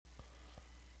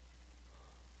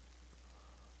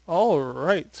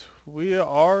Alright, we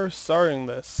are starting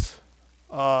this.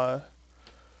 Uh,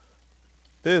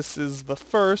 this is the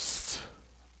first,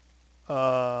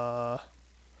 uh,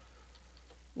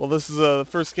 this is the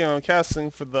first game I'm casting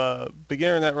for the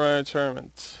Beginner Netrunner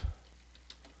Tournament.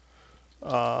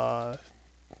 Uh,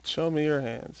 Show me your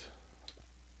hand.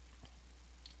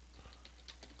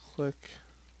 Click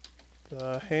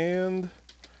the hand,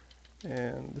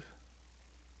 and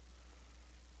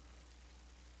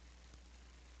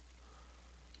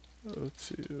go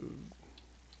to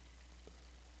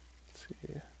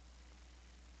see.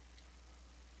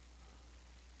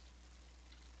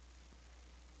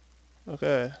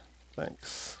 Okay,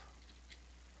 thanks.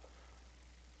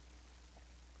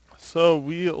 So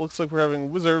it looks like we're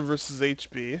having Whizzard versus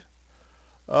HB.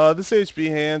 This HB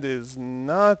hand is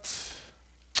not.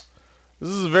 This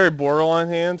is a very borderline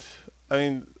hand. I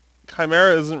mean,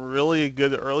 Chimera isn't really a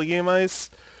good early game ice.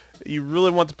 You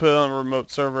really want to put it on a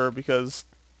remote server because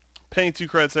paying 2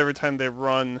 credits every time they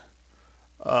run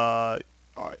uh,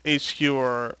 HQ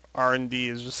or R&D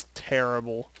is just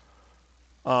terrible.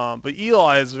 But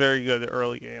Eli is very good at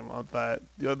early game on that.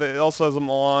 It also has a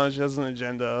melange, has an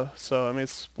agenda. So I mean,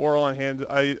 it's borderline hand.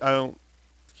 I don't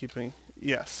keeping.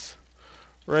 Yes,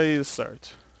 ready to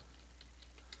start.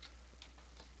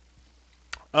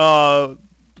 Uh,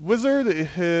 Whizzard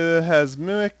has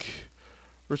Mimic,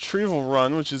 Retrieval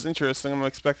Run, which is interesting. I'm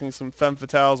expecting some Femme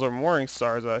Fatales or Morning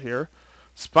Stars out here.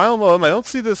 Spinal Mode, I don't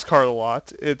see this card a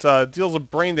lot. It deals a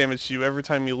brain damage to you every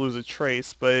time you lose a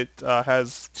trace, but it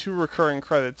has 2 recurring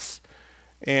credits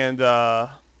and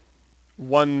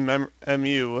 1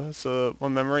 MU, so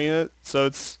 1 memory unit. So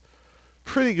it's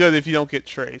pretty good if you don't get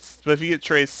traced. But if you get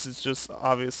traced, it's just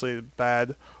obviously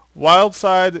bad. Wild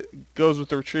Side goes with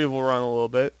the Retrieval Run a little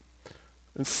bit.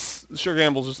 And Sure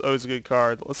Gamble's just always a good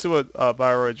card. Let's see what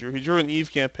Bioroid drew. He drew an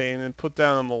Eve campaign and put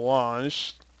down a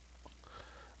melange.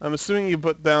 I'm assuming you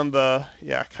put down the,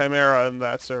 Chimera in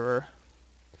that server.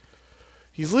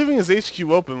 He's leaving his HQ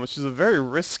open, which is a very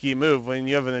risky move when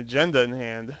you have an agenda in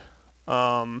hand.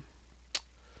 I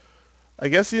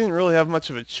guess he didn't really have much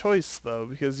of a choice, though,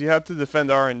 because you have to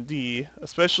defend R&D,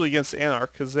 especially against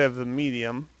Anarch, because they have the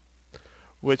medium,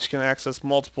 which can access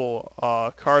multiple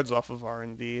cards off of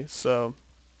R&D, so...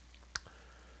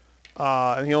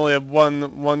 and he only had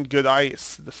one good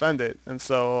ice to defend it, and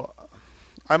so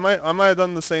I might have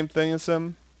done the same thing as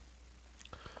him.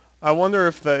 I wonder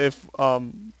if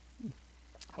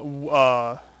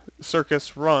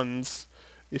Circus runs,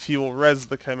 if he will res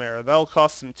the Chimera. That'll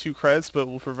cost him 2 credits, but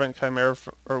will prevent Chimera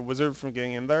or Whizzard from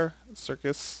getting in there.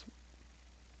 Circus.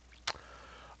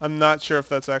 I'm not sure if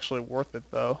that's actually worth it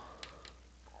though.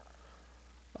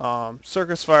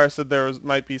 Circusfire said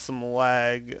might be some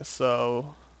lag,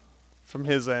 so from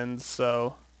his end,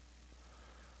 so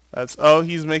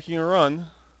he's making a run.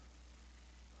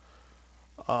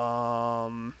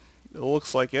 It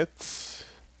looks like it.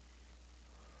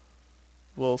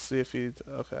 We'll see if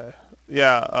okay.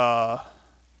 Yeah,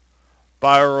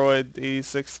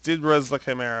 bioroid89 did res the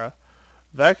Chimera.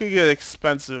 That could get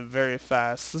expensive very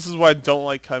fast. This is why I don't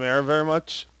like Chimera very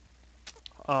much.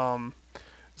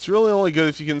 It's really only good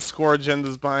if you can score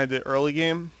agendas behind it early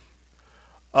game.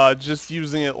 Just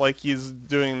using it like he's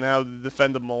doing now to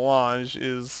defend a melange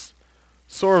is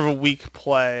sort of a weak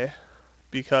play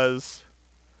because...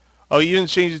 Oh, you didn't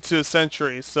change it to a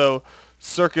sentry, so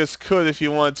Circus could, if you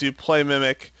wanted to, play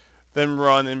Mimic, then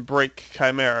run and break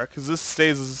Chimera, because this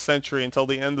stays as a sentry until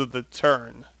the end of the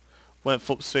turn, when it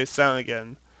flips face down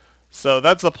again. So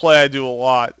that's a play I do a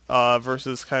lot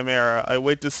versus Chimera. I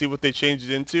wait to see what they change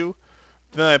it into,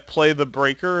 then I play the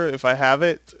breaker if I have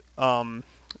it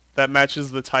that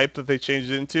matches the type that they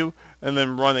changed it into, and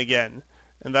then run again.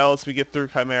 And that lets me get through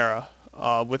Chimera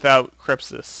without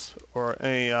Crypsis or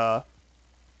any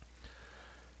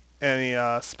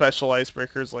special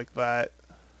icebreakers like that.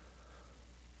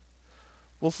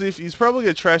 We'll see if he's probably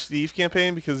going to trash the Eve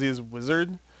campaign because he is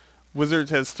Whizzard. Whizzard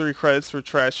has 3 credits for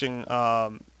trashing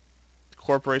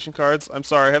corporation cards. I'm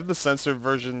sorry, I have the censored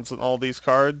versions on all these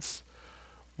cards,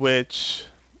 which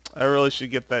I really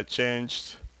should get that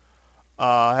changed.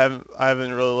 I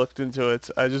haven't really looked into it.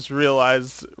 I just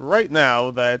realized right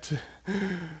now that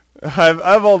I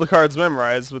have all the cards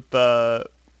memorized with the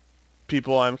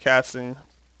people I'm casting.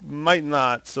 Might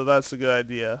not, so that's a good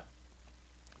idea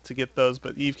to get those.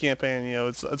 But Eve campaign,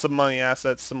 it's a money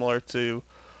asset similar to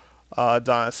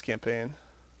Donna's campaign.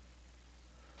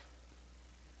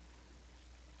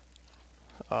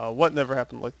 What never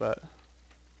happened like that?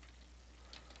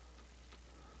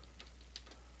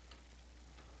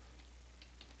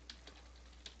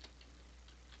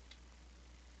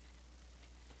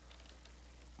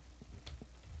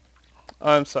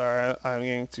 I'm sorry, I'm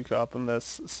getting too caught up in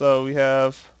this. So we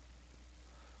have,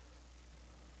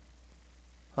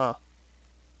 huh?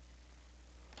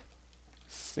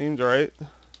 Seemed right.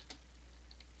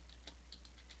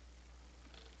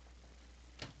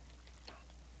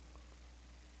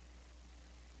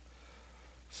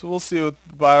 So we'll see what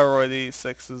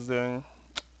bioroid86 is doing.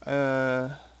 Uh,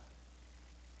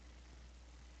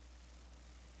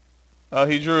 oh,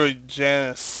 he drew a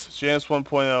Janus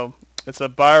 1.0. It's a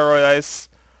bioroid ice.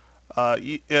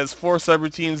 It has 4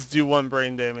 subroutines, do 1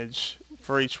 brain damage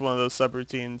for each one of those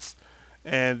subroutines.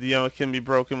 And, it can be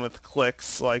broken with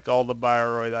clicks, like all the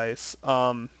bioroid ice.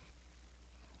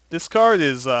 This card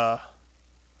is, again,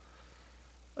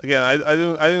 I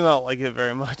do not like it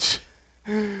very much.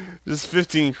 Just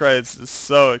 15 credits is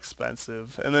so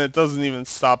expensive. And then it doesn't even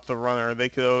stop the runner. They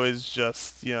could always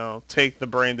just, take the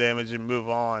brain damage and move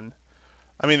on.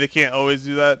 I mean, they can't always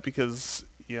do that because,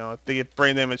 if they get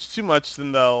brain damage too much,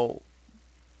 then they'll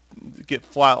get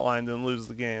flatlined and lose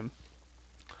the game.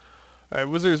 Alright,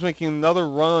 Whizzard is making another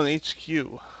run on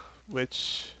HQ,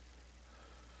 which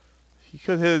he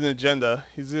could hit an agenda.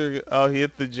 He's either, oh, he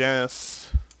hit the Janus.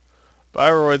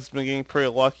 Bioroid's been getting pretty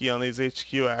lucky on these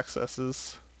HQ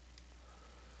accesses.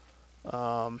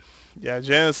 Yeah,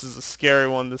 Janus is a scary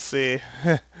one to see.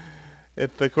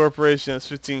 If the corporation has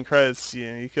 15 credits,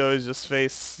 you could always just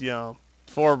face,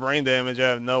 4 brain damage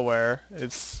out of nowhere.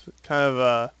 It's kind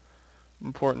of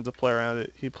important to play around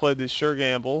it. He played the Sure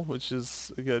Gamble, which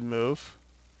is a good move.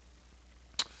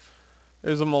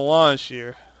 There's a melange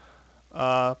here.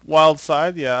 Wild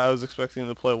Side, yeah, I was expecting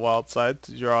to play Wild Side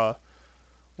to draw.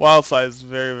 Wild Side is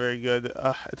very, very good.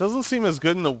 It doesn't seem as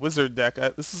good in the Whizzard deck.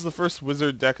 This is the first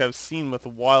Whizzard deck I've seen with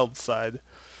Wild Side.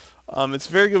 It's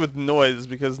very good with Noise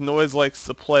because Noise likes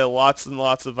to play lots and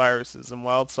lots of viruses, and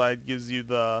Wild Side gives you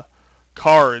the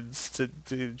cards to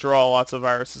draw lots of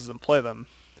viruses and play them.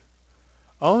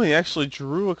 Oh, he actually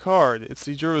drew a card.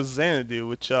 He drew a Xanadu,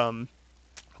 which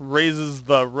raises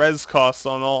the res cost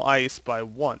on all ice by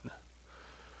 1.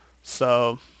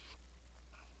 So,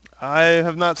 I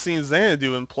have not seen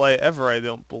Xanadu in play ever, I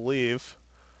don't believe.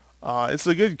 It's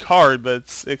a good card, but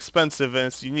it's expensive and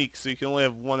it's unique, so you can only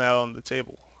have 1 out on the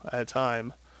table at a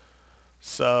time.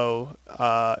 So,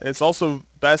 it's also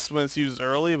best when it's used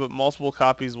early, but multiple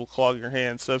copies will clog your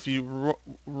hand. So if you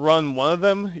run one of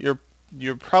them,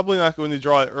 you're probably not going to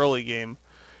draw it early game.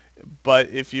 But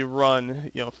if you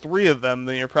run, 3 of them,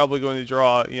 then you're probably going to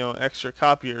draw, an extra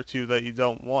copy or 2 that you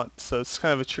don't want. So it's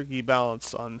kind of a tricky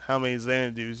balance on how many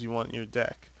Xanadus you want in your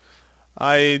deck.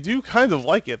 I do kind of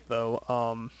like it,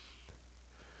 though.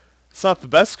 It's not the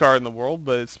best card in the world,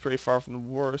 but it's pretty far from the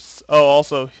worst. Oh,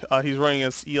 also, he's running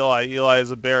against Eli. Eli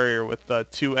is a barrier with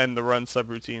 2 end-the-run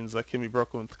subroutines that can be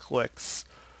broken with clicks.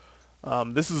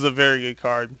 This is a very good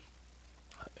card.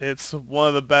 It's one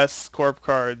of the best corp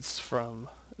cards from...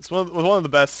 It's one of the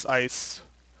best ice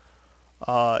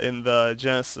in the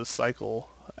Genesis cycle,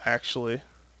 actually.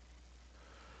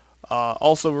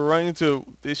 Also, we're running into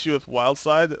the issue with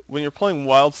Wildside. When you're playing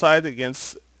Wildside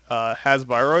against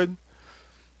Haas-Bioroid,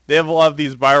 they have a lot of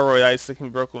these bioroid ice that can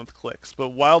be broken with clicks,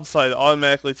 but Wildside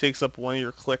automatically takes up 1 of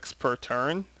your clicks per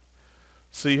turn,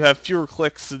 so you have fewer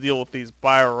clicks to deal with these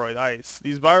bioroid ice.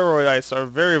 These bioroid ice are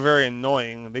very, very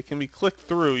annoying. They can be clicked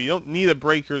through. You don't need a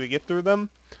breaker to get through them,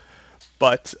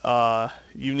 but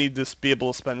you need to be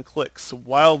able to spend clicks.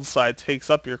 Wildside takes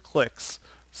up your clicks,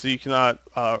 so you cannot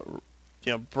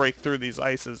break through these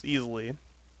ices easily.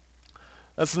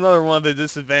 That's another one of the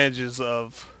disadvantages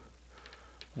of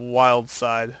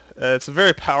Wildside. It's a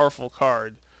very powerful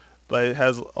card, but it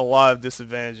has a lot of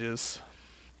disadvantages.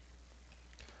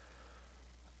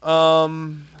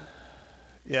 Yeah,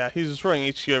 he's just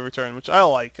running HQ every turn, which I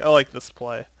like. I like this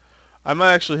play. I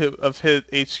might actually have hit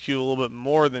HQ a little bit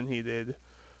more than he did,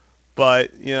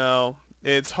 but,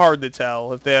 it's hard to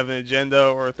tell if they have an agenda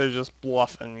or if they're just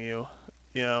bluffing you.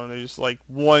 And they're just, like,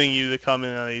 wanting you to come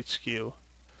in on HQ.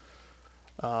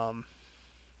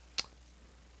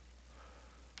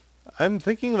 I'm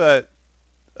thinking that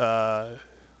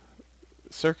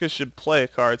Circus should play a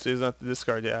card, so he's not the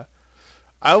discard, yeah.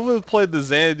 I would have played the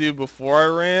Xanadu before I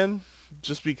ran,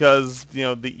 just because,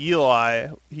 the Eli,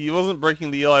 he wasn't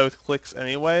breaking the Eli with clicks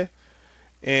anyway,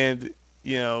 and,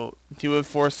 he would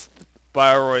force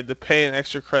Bioroid to pay an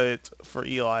extra credit for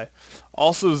Eli.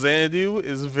 Also, Xanadu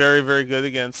is very, very good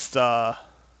against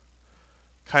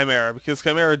Chimera, because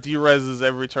Chimera de-reses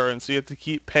every turn, so you have to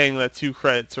keep paying that 2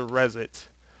 credit to res it.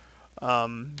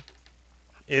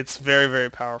 It's very,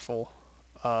 very powerful.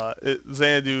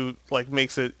 Xanadu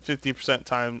makes it 50%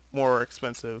 time more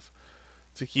expensive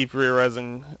to keep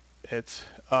re-resing it.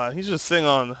 He's just sitting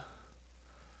on...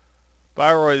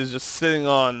 Bioroid is just sitting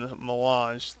on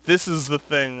Melange. This is the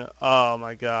thing. Oh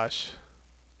my gosh.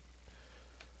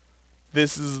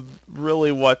 This is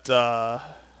really what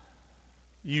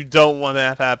you don't want to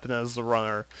have happen as the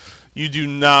runner. You do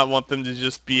not want them to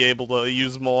just be able to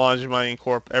use Melange Mining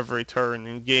Corp every turn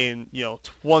and gain,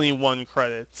 21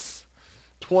 credits.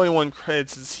 21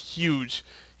 credits is huge.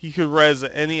 He could res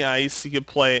any ice. He could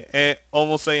play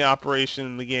almost any operation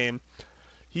in the game.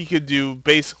 He could do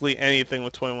basically anything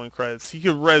with 21 credits. He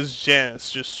could res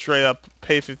Janice, just straight up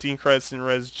pay 15 credits and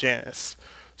res Janice.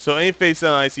 So any face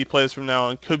down ice he plays from now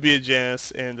on could be a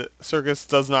Janice, and Circus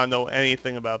does not know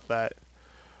anything about that.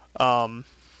 Um,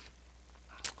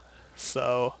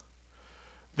 so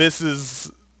this is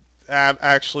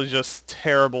actually just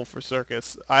terrible for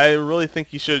Circus. I really think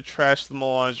he should have trashed the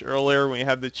Melange earlier when he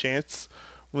had the chance,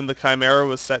 when the Chimera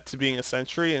was set to being a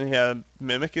Sentry and he had a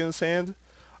Mimic in his hand.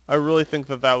 I really think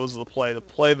that that was the play, to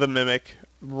play the Mimic,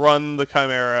 run the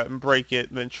Chimera, and break it,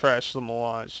 and then trash the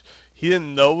Melange. He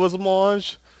didn't know it was a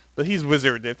Melange, but he's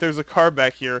Whizzard. If there's a card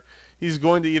back here, he's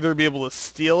going to either be able to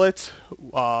steal it,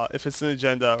 if it's an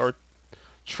agenda, or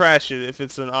trash it if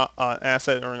it's an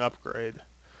asset or an upgrade.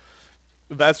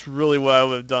 That's really what I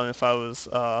would have done if I was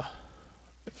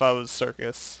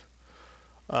Circus.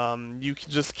 You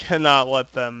just cannot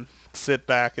let them sit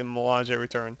back and Melange every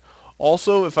turn.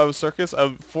 Also, if I was Circus, I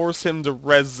would force him to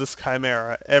res this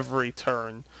Chimera every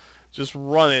turn. Just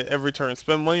run it every turn.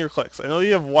 Spend one of your clicks. I know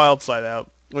you have Wild Side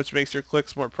out, which makes your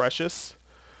clicks more precious.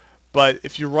 But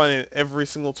if you run it every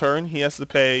single turn, he has to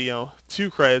pay,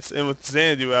 2 credits. And with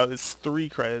Xanadu out, it's 3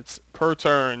 credits per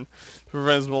turn to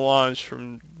prevent his Melange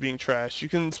from being trashed. You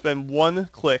can spend 1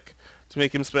 click to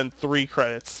make him spend 3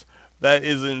 credits. That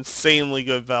is insanely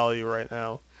good value right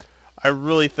now. I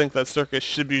really think that Circus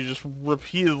should be just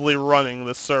repeatedly running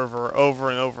the server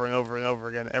over and over and over and over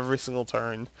again every single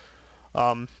turn,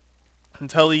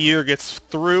 until the year gets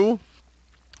through,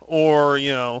 or,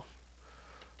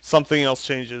 something else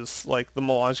changes, like the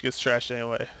Melange gets trashed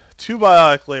anyway. 2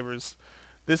 Biotic Labors.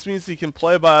 This means he can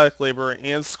play Biotic Labor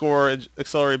and score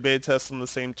Accelerated Beta Test on the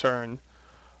same turn.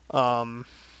 That's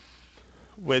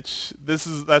a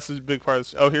big part of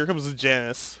this. Oh, here comes the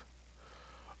Janice.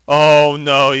 Oh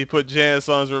no, he put Janice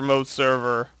on his remote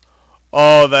server.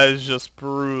 Oh, that is just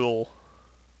brutal.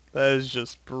 That is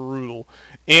just brutal.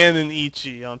 And an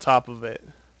Ichi on top of it.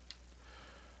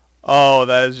 Oh,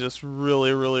 that is just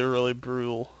really, really, really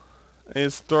brutal. And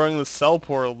he's throwing the cell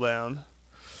portal down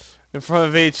in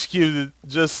front of HQ,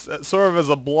 just sort of as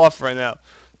a bluff right now.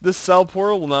 This cell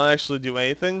portal will not actually do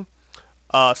anything.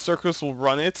 Circus will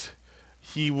run it.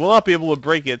 He will not be able to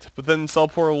break it, but then cell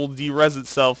portal will de-res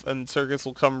itself and Circus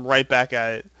will come right back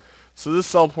at it. So this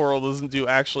cell portal doesn't do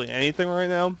actually anything right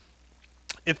now.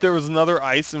 If there was another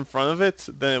ice in front of it,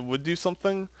 then it would do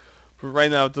something. But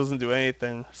right now it doesn't do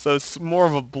anything. So it's more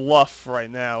of a bluff right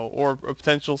now, or a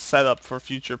potential setup for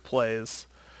future plays.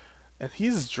 And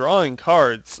he's drawing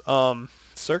cards.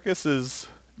 Circus is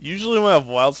usually when I have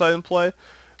Wildside in play.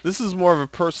 This is more of a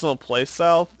personal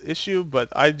playstyle issue, but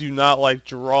I do not like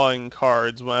drawing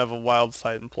cards when I have a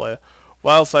Wildside in play.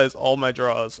 Wildside is all my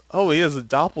draws. Oh, he has a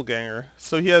Doppelganger.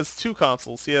 So he has 2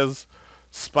 consoles. He has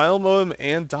Spinal Modem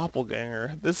and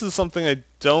Doppelganger. This is something I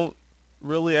don't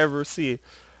really ever see.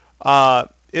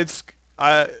 It's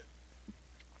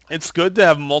good to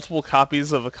have multiple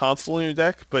copies of a console in your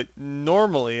deck, but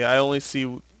normally I only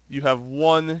see you have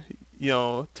one,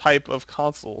 type of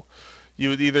console. You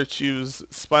would either choose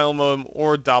Spinal Modem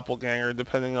or Doppelganger,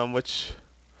 depending on which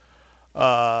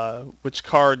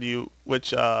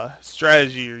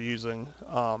strategy you're using,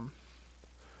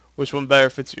 which one better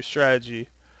fits your strategy.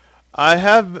 I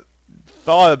have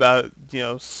thought about,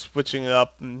 switching it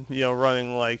up and,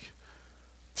 running like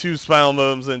 2 Spinal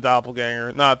Modems and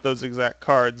Doppelganger. Not those exact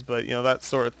cards, but, that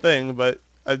sort of thing. But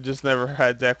I just never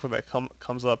had a deck where that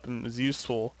comes up and is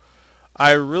useful.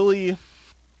 I really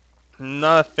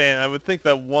not a fan. I would think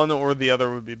that one or the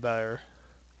other would be better.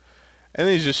 And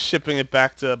he's just shipping it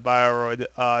back to Bioroid,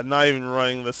 not even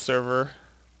running the server.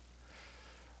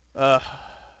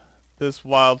 This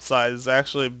wild side is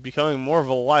actually becoming more of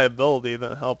a liability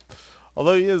than help.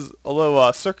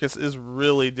 Although Circus is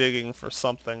really digging for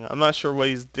something. I'm not sure what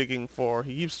he's digging for.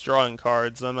 He keeps drawing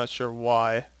cards. I'm not sure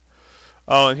why.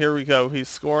 Oh, and here we go. He's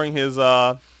scoring his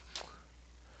what's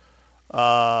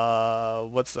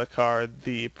that card?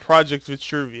 The Project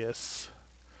Vitruvius.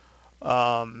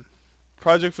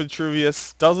 Project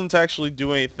Vitruvius doesn't actually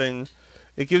do anything.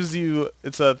 It's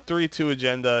a 3-2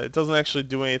 agenda. It doesn't actually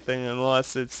do anything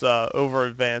unless it's over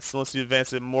advanced, unless you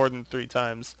advance it more than 3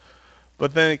 times.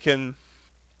 But then it can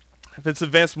If it's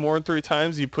advanced more than 3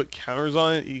 times, you put counters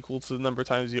on it equal to the number of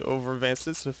times you over advanced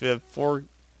it. So if you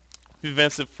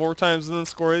advance it 4 times and then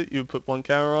score it, you put 1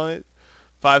 counter on it.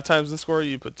 5 times and score it,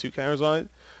 you put 2 counters on it.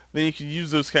 Then you can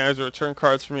use those counters to return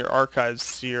cards from your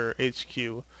archives to your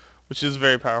HQ, which is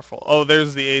very powerful. Oh,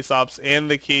 there's the Aesops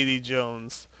and the Katie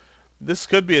Jones. This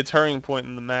could be a turning point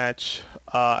in the match.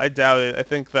 I doubt it. I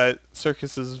think that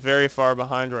Circus is very far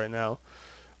behind right now.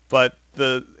 But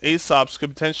the Aesops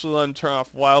could potentially let him turn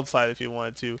off Wildside if he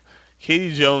wanted to.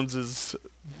 Katie Jones is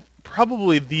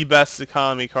probably the best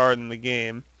economy card in the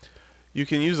game. You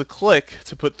can use a click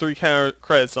to put 3 counter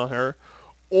credits on her,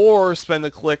 or spend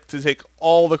a click to take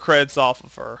all the credits off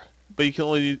of her. But you can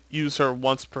only use her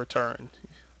once per turn.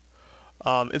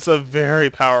 It's a very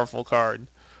powerful card.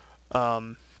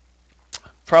 Um,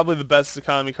 Probably the best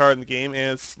economy card in the game,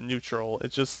 and it's neutral.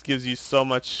 It just gives you so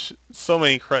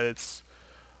many credits.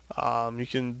 You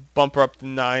can bump her up to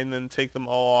 9, then take them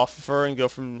all off of her, and go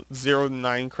from 0 to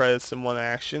 9 credits in one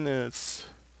action, and it's...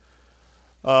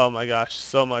 Oh my gosh,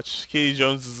 so much. Katie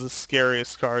Jones is the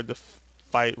scariest card to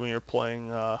fight when you're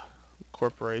playing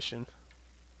Corporation.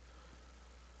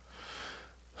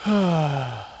 So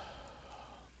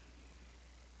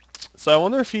I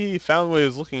wonder if he found what he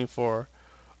was looking for.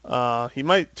 He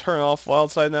might turn off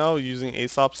Wildside now using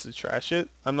Aesops to trash it.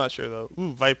 I'm not sure though.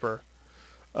 Ooh, Viper.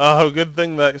 Good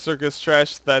thing that Circus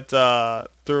trashed that,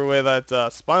 threw away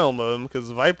that Spinal Modem,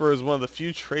 because Viper is one of the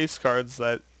few trace cards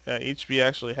that HB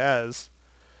actually has.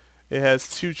 It has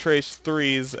 2 trace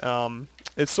 3s.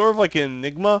 It's sort of like an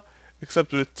Enigma,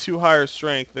 except with 2 higher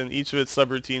strength, and each of its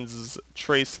subroutines is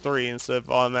trace 3 instead of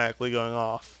automatically going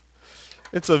off.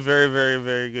 It's a very, very,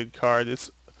 very good card.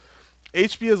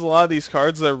 HB has a lot of these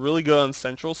cards that are really good on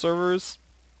central servers,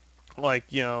 like,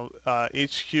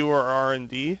 HQ or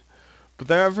R&D, but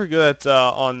they're never good at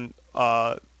on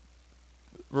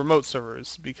remote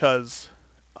servers, because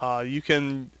you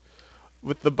can,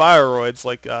 with the bioroids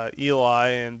like Eli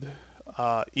and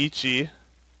Ichi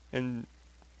and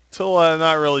Tilla,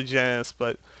 not really Janice,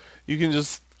 but you can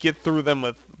just get through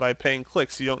them by paying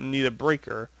clicks. You don't need a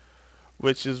breaker,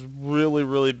 which is really,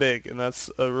 really big, and that's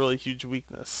a really huge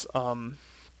weakness. And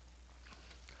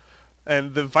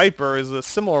the Viper is a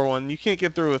similar one. You can't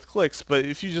get through with clicks, but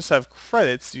if you just have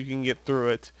credits, you can get through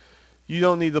it. You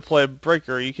don't need to play a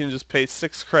breaker. You can just pay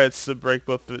 6 credits to break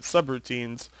both of its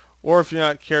subroutines. Or if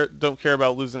you're don't care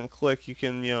about losing a click, you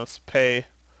can pay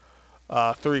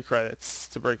 3 credits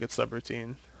to break its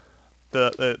subroutine.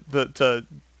 To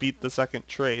beat the second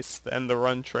trace, the end the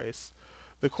run trace.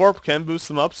 The Corp can boost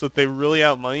them up, so if they really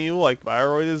outmoney you, like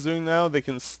Bioroid is doing now, they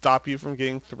can stop you from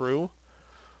getting through.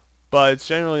 But it's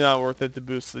generally not worth it to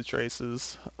boost the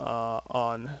traces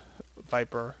on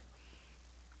Viper.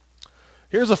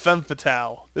 Here's a Femme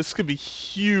Fatale. This could be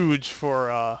huge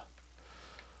for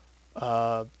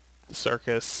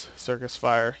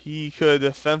circusfire. He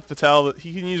could Femme Fatale.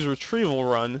 He can use Retrieval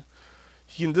Run.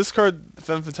 He can discard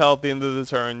Femme Fatale at the end of the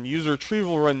turn, use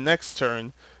Retrieval Run next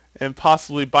turn, and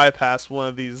possibly bypass one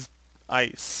of these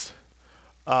ice.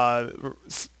 Femme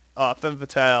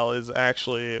Fatale is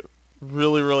actually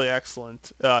really, really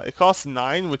excellent. It costs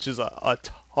 9, which is a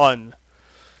ton.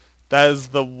 That is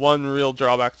the one real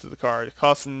drawback to the card. It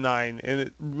costs 9, and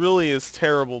it really is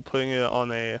terrible putting it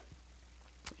on a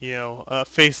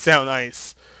face down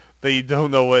ice that you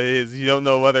don't know what it is. You don't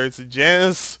know whether it's a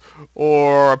Janus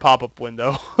or a pop-up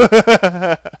window.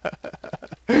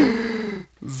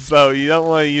 So you don't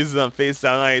want to use it on face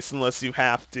down ice unless you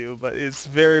have to, but it's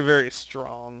very, very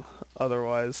strong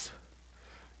otherwise.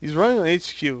 He's running on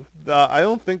HQ. I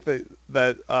don't think that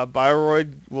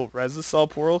Bioroid will res the Cell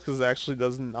Portal, because it actually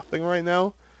does nothing right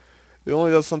now. It only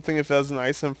does something if it has an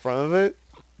ice in front of it.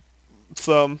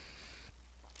 So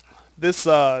this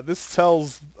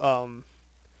tells,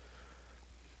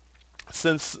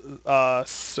 since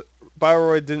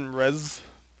Bioroid didn't res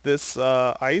this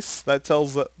ice, that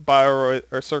tells Bioroid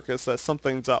or Circus that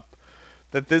something's up.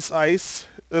 That this ice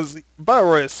is...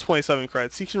 Bioroid has 27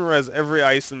 credits. He can res every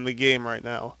ice in the game right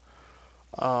now.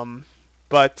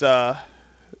 But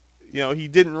he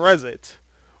didn't res it.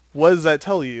 What does that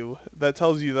tell you? That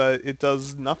tells you that it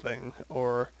does nothing,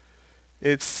 or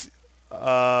it's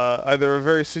either a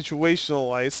very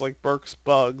situational ice like Burke's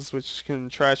Bugs, which can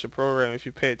trash a program if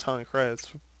you pay a ton of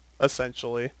credits,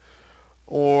 essentially,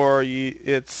 or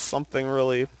it's something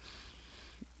really,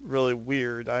 really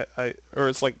weird. Or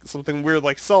it's like something weird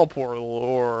like Cell Portal,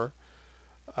 or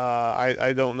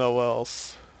I don't know what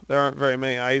else. There aren't very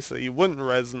many ice that you wouldn't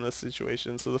res in this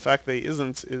situation, so the fact that he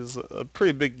isn't is a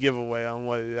pretty big giveaway on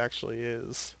what it actually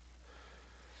is.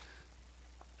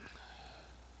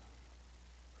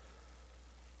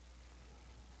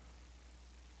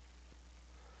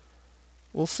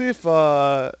 We'll see if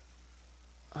I'm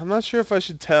not sure if I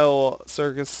should tell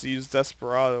Circus to use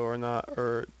Desperado or not,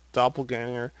 or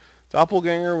Doppelganger.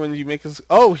 Doppelganger, when you make his...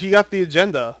 Oh, he got the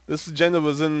agenda. This agenda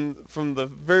was in from the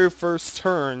very first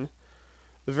turn.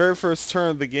 The very first turn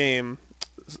of the game,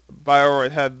 Bioroid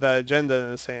had that agenda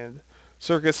in his hand.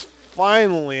 Circus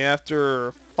finally,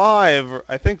 after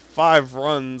I think five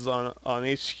runs on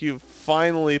HQ,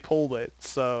 finally pulled it.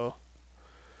 So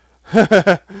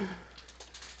I'm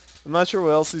not sure what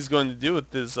else he's going to do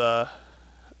with his.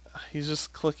 He's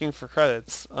just clicking for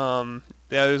credits. Yeah,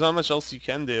 there's not much else you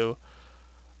can do.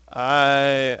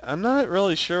 I'm not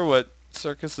really sure what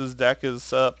Circus's deck is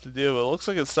set up to do. It looks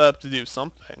like it's set up to do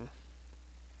something.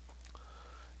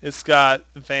 It's got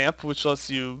Vamp, which lets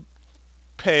you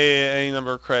pay any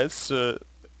number of credits to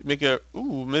make a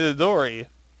Midori.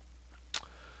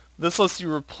 This lets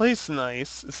you replace an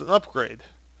ice. It's an upgrade.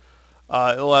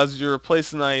 It allows you to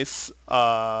replace an ice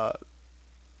that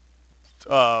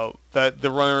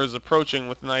the runner is approaching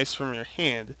with an ice from your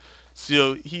hand.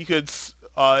 So he could,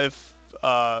 if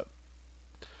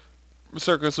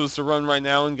Circus was to run right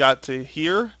now and got to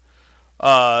here,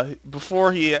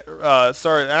 before he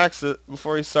started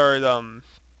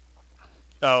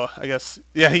oh, I guess,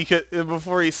 yeah, he could,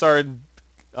 before he started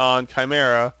on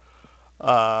Chimera,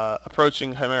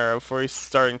 approaching Chimera, before he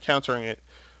started encountering it,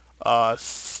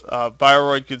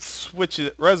 Bioroid could switch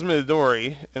it, Res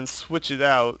Midori, and switch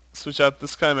out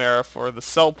this Chimera for the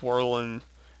Cell Portal in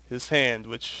his hand,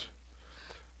 which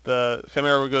the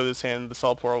Chimera would go to his hand, the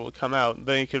Cell Portal would come out, and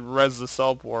then he could res the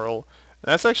Cell Portal.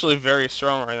 And that's actually very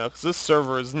strong right now, because this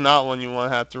server is not one you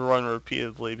want to have to run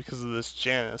repeatedly because of this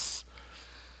Janus.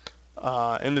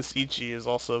 And this Ichi is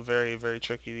also very, very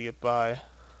tricky to get by.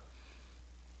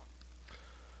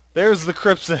 There's the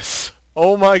Crypsis!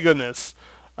 Oh my goodness!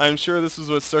 I'm sure this is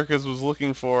what Circus was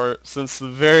looking for since the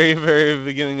very, very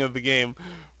beginning of the game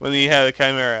when he had a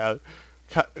Chimera out.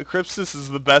 Crypsis is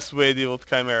the best way to deal with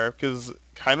Chimera, because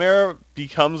Chimera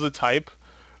becomes a type.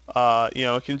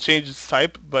 It can change its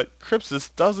type, but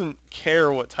Crypsis doesn't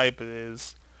care what type it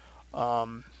is.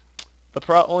 The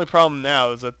only problem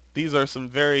now is that these are some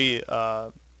very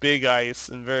big ice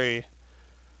and very...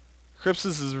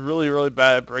 Crypsis is really, really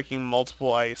bad at breaking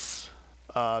multiple ice.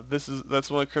 That's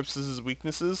one of Crypsis'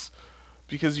 weaknesses,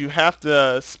 because you have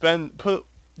to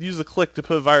use a click to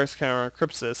put a virus counter on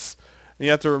Crypsis, and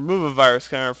you have to remove a virus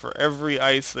counter for every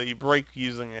ice that you break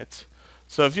using it.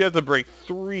 So if you have to break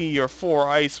 3 or 4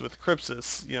 ice with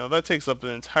Crypsis, that takes up an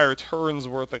entire turn's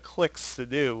worth of clicks to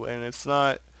do, and it's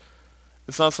not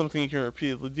something you can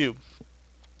repeatedly do.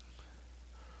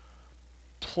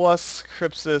 Plus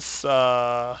Crypsis,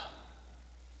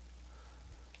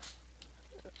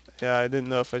 yeah, I didn't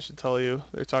know if I should tell you.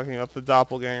 They're talking about the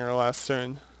Doppelganger last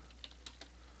turn.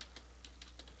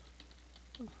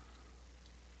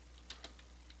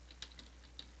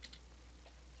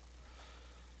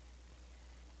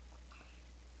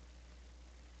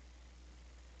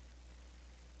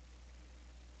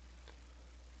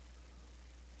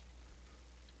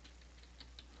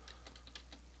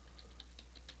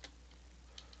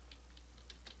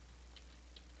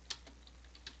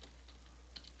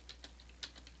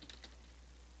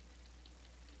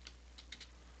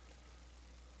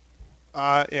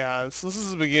 Yeah, since this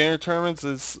is a beginner tournament,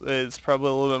 it's probably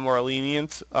a little bit more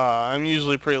lenient. I'm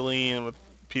usually pretty lenient with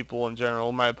people in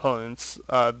general, my opponents,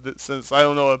 since I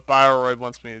don't know what Bioroid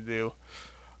wants me to do.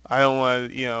 I don't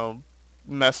want to,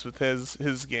 mess with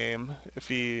his game. If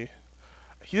he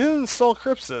didn't install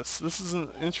Crypsis. This is an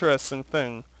interesting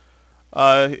thing.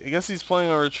 I guess he's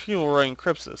playing on Retrieval Run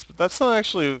Crypsis, but that's not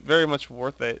actually very much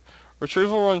worth it.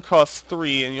 Retrieval Run costs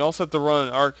 3, and you also have to run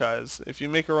an Archives. If you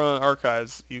make a run on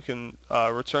Archives, you can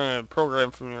return a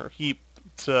program from your heap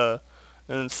and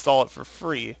install it for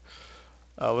free.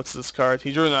 What's this card?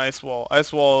 He drew an Ice Wall.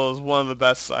 Ice Wall is one of the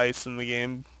best ice in the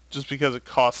game, just because it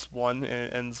costs 1 and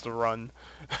it ends the run.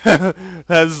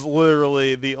 That's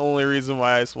literally the only reason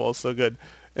why Ice Wall is so good.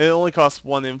 And it only costs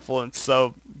 1 influence,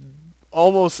 so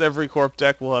almost every Corp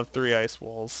deck will have 3 Ice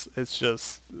Walls. It's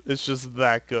just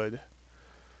that good.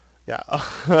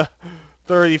 Yeah,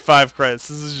 35 credits.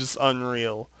 This is just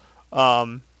unreal.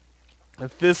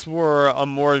 If this were a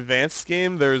more advanced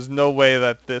game, there's no way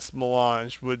that this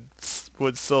melange would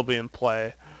still be in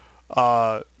play.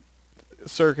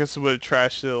 Circus would have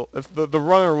trashed it. If the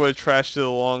runner would have trashed it a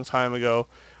long time ago.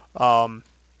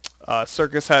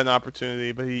 Circus had an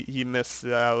opportunity, but he missed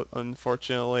it out,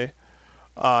 unfortunately.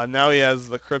 Now he has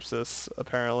the Crypsis,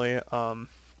 apparently.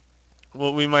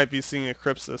 Well, we might be seeing a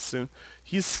Crypsis soon.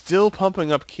 He's still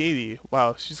pumping up Katie.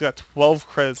 Wow, she's got 12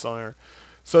 credits on her.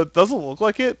 So it doesn't look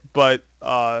like it, but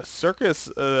Circus,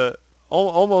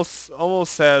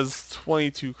 almost has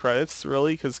 22 credits,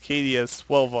 really, because Katie has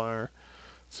 12 on her.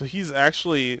 So he's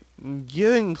actually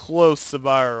getting close to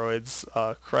Bioroid's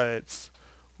credits,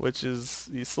 which is,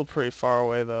 he's still pretty far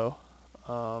away, though.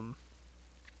 Um,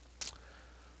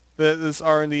 this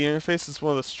R&D interface is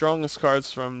one of the strongest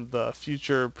cards from the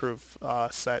future-proof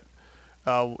set.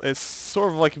 It's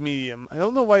sort of like medium. I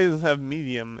don't know why it doesn't have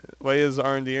medium. Why is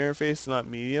R&D interface not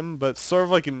medium? But it's sort of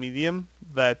like a medium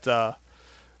that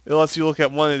it lets you look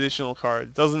at one additional card.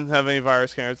 It doesn't have any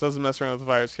virus counters. It doesn't mess around with the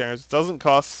virus counters. It doesn't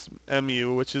cost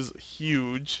MU, which is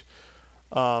huge.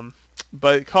 Um,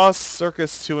 but it costs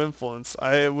Circus 2 influence.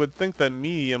 I would think that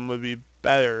medium would be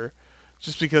better,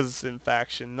 just because it's in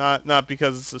faction, not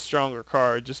because it's a stronger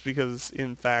card, just because it's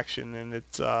in faction and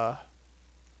it's yeah.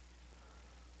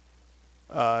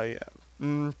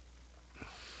 Mm,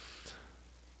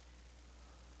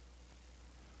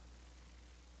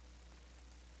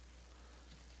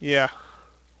 yeah.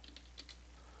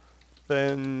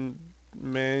 Then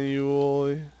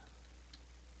manually,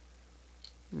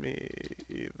 me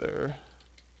either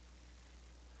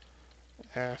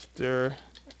after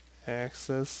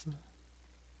access.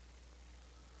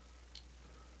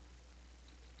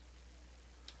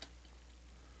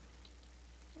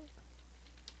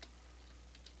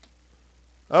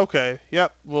 Okay,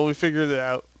 yep, well we figured it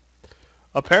out.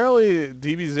 Apparently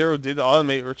DB0 did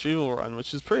automate retrieval run,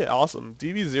 which is pretty awesome.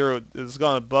 DB0 has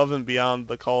gone above and beyond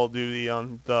the Call of Duty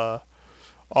on the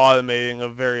automating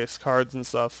of various cards and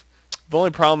stuff. The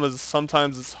only problem is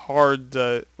sometimes it's hard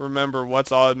to remember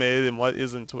what's automated and what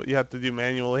isn't, what you have to do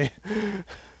manually.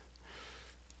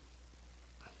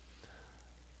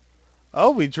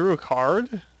 Oh, we drew a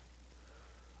card?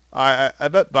 I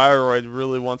bet Bioroid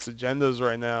really wants agendas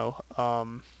right now.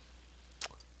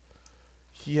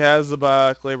 He has the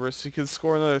Biotic Labor, so he could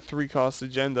score another 3-cost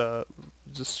agenda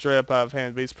just straight up out of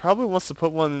hand. But he probably wants to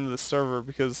put one into the server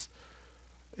because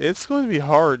it's going to be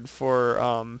hard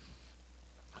for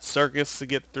Circus to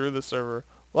get through the server.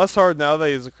 Less hard now that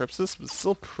he's a Crypsis, but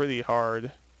still pretty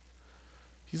hard.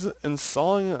 He's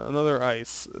installing another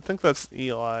ice. I think that's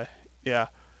Eli. Yeah,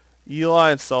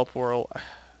 Eli and Self-Whirl.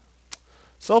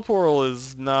 Self-Whirl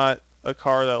is not a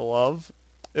card I love.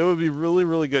 It would be really,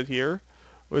 really good here,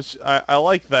 which I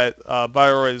like that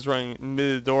Bioroid is running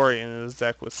Midori in his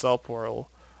deck with Self-Whirl.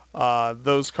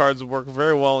 Those cards work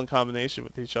very well in combination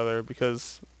with each other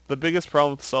because the biggest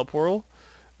problem with Self-Whirl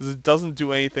is it doesn't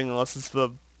do anything unless it's the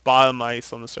bottom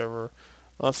ice on the server.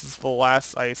 Unless it's the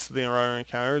last ice the runner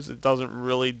encounters, it doesn't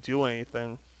really do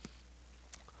anything.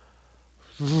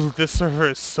 This server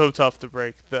is so tough to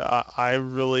break that I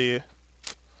really...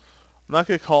 I'm not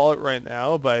going to call it right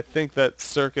now, but I think that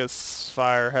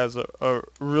circusfire has a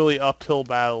really uphill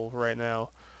battle right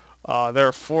now. There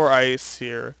are 4 ice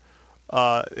here.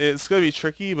 It's going to be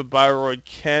tricky, but Bioroid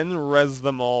can res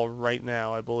them all right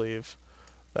now, I believe.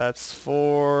 That's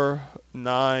 4,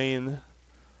 9,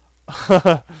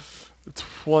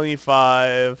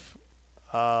 25.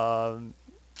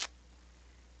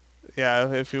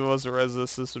 Yeah, if he was to res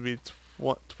this would be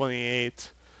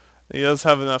 28. He does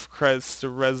have enough credits to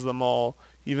res them all.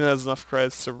 He even has enough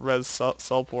credits to res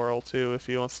Self-Whirl too, if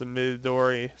he wants to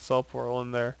Midori Self-Whirl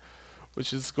in there,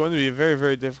 which is going to be very,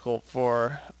 very difficult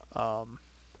for.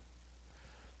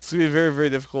 It's going to be very, very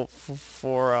difficult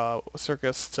for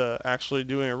Circus to actually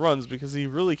do any runs because he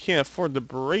really can't afford to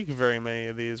break very many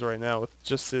of these right now with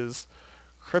just his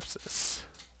Crypsis.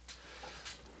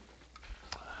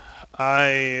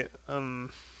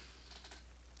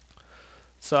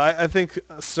 So I think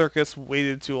Circus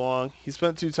waited too long. He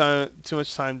spent too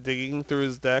much time digging through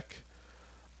his deck.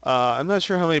 I'm not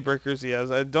sure how many breakers he has.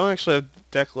 I don't actually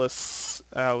have deck lists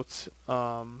out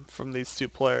from these 2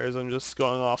 players. I'm just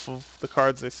going off of the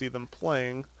cards I see them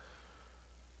playing.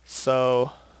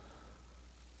 So,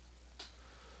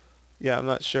 yeah, I'm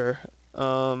not sure. We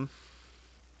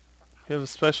have a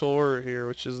special order here,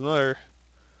 which is another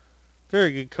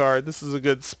very good card. This is a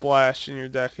good splash in your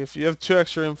deck. If you have 2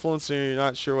 extra influence and you're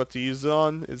not sure what to use it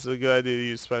on, it's a good idea to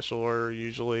use special order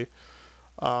usually.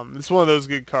 It's one of those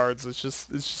good cards. It's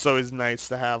just always nice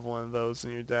to have one of those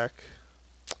in your deck.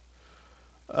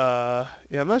 Yeah,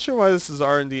 I'm not sure why this is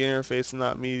R&D interface and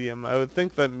not medium. I would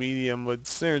think that medium would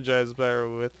synergize better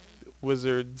with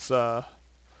Whizzard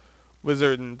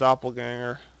and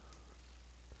Doppelganger.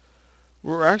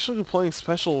 We're actually playing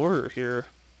special order here.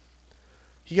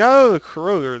 He got out of the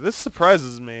Corroder. This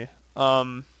surprises me.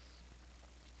 Not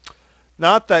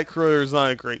that Corroder is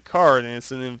not a great card, and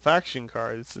it's an infaction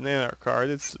card. It's an Anarch card.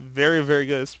 It's very, very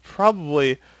good. It's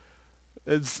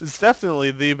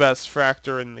definitely the best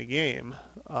Fractor in the game.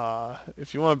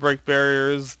 If you want to break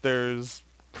barriers, there's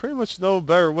pretty much no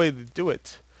better way to do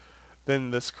it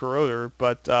than this Corroder,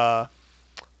 but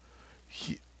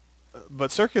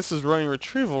Circus is running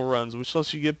retrieval runs, which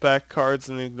lets you get back cards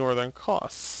and ignore their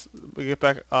costs. We get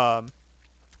back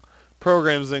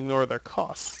programs and ignore their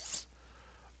costs.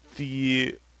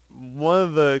 The one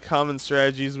of the common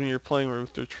strategies when you're playing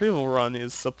with retrieval run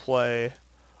is to play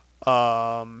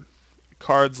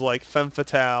cards like Femme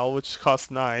Fatale, which costs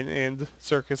 9, and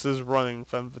Circus is running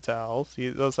Femme Fatale.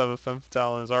 He does have a Femme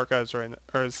Fatale in his archives right now,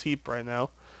 or his heap right now.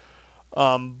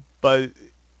 But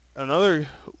another,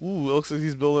 it looks like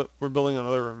we're building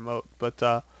another remote.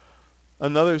 But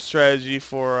another strategy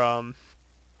for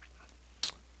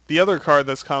the other card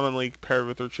that's commonly paired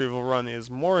with Retrieval Run is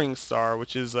Mooring Star,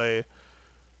 which is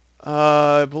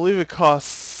I believe it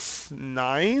costs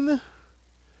 9.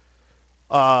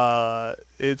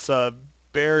 It's a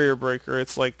barrier breaker.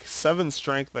 It's like 7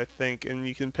 strength, I think, and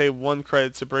you can pay 1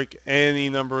 credit to break any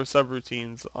number of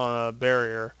subroutines on a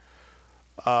barrier.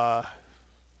 Yeah,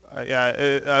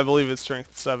 I believe it's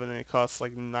strength 7 and it costs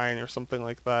like 9 or something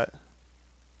like that.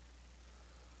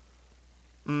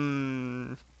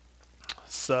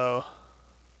 So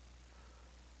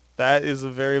that is a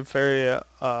very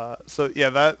so yeah,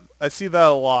 that I see that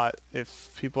a lot if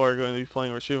people are going to be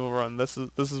playing Retrieval Run. This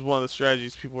is one of the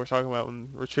strategies people were talking about when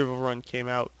Retrieval Run came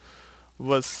out,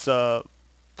 was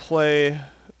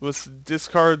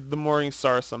discard the Mooring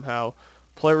Star somehow,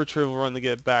 play Retrieval Run to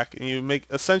get it back, and you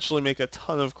essentially make a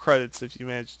ton of credits if you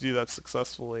manage to do that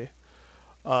successfully.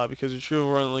 Because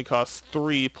Retrieval Run only costs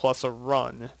 3 plus a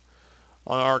run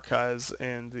on archives,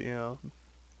 and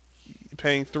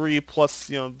paying 3 plus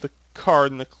the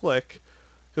card and the click,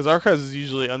 because archives is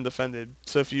usually undefended.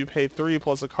 So if you pay 3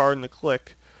 plus a card and a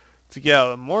click to get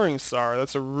out a Mooring Star,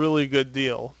 that's a really good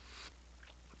deal.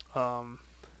 So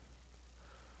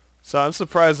I'm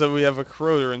surprised that we have a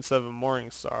Corroder instead of a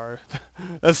Mooring Star.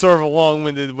 That's sort of a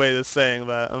long-winded way of saying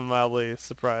that. I'm mildly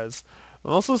surprised.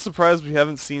 I'm also surprised we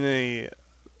haven't seen any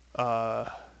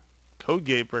code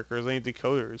gate breakers, any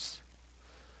decoders.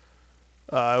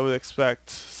 I would expect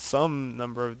some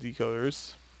number of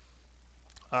decoders.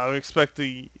 I would expect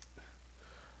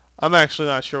I'm actually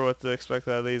not sure what to expect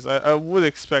out of these. I would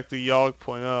expect the YOG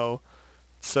 0.0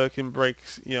 so it can break,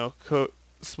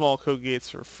 small code gates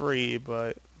for free,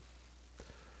 but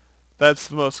that's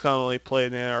the most commonly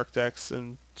played in Anarch decks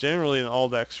and generally in all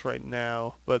decks right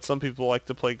now. But some people like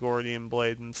to play Gordian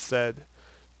Blade instead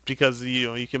because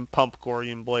you can pump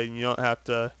Gordian Blade and you don't have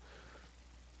to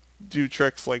do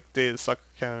tricks like Data Sucker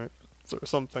Counter or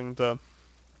something to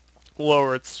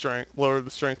lower the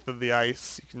strength of the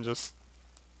ice. You can just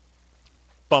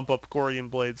bump up Gordian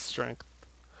Blade's strength.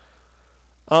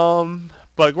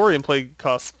 But Gordian Blade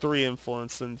costs 3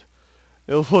 influence, and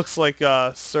it looks like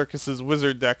Circus's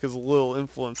Whizzard deck is a little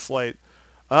influence light.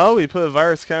 Oh, we put a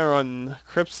virus counter on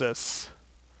Crypsis.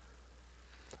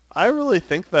 I really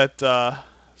think that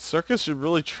Circus should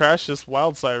really trash this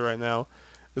wild side right now.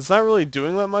 It's not really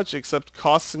doing that much except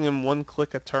costing him 1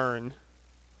 click a turn.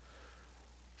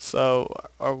 So,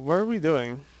 what are we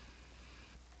doing?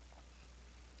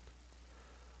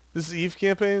 This Eve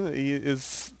campaign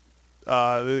is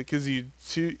gives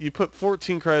you put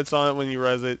 14 credits on it when you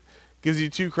res it, gives you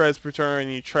 2 credits per turn,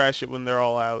 and you trash it when they're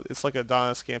all out. It's like a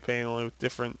Adonis campaign only with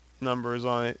different numbers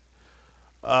on it.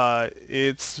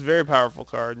 It's a very powerful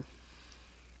card.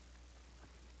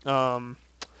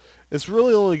 It's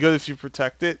really only good if you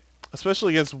protect it,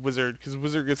 especially against Whizzard, because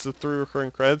Whizzard gets the 3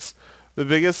 recurring credits. The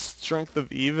biggest strength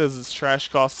of Eve is its trash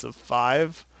cost of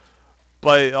 5,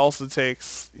 but it also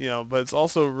takes, but it's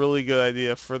also a really good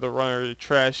idea for the runner to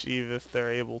trash Eve if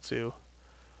they're able to.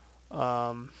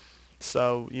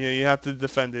 So, you have to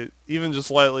defend it, even just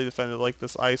lightly defend it, like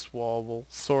this ice wall will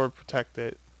sort of protect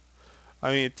it.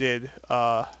 I mean, it did.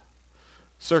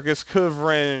 Circus could have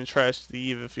ran and trashed the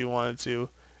Eve if he wanted to.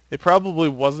 It probably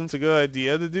wasn't a good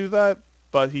idea to do that,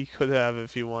 but he could have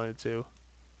if he wanted to.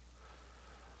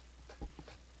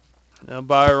 Now,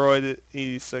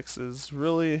 bioroid89 is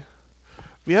really...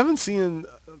 We haven't seen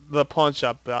the pawn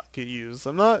shop get used.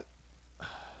 I'm not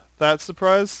that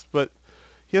surprised, but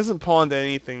he hasn't pawned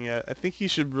anything yet. I think he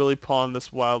should really pawn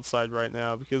this wild side right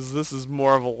now, because this is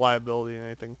more of a liability than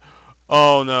anything.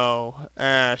 Oh no,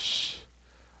 Ash.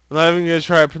 I'm not even gonna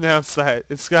try to pronounce that.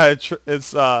 It's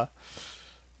got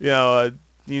a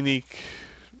unique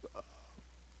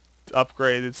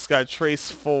upgrade. It's got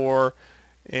Trace 4,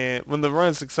 and when the run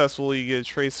is successful, you get a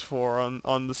Trace 4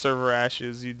 on the server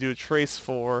Ashes. You do a Trace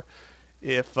 4.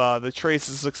 If the Trace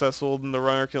is successful, then the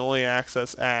runner can only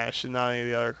access Ash and not any of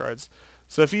the other cards.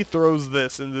 So if he throws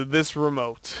this into this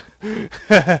remote, and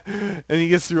he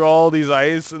gets through all these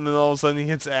ice, and then all of a sudden he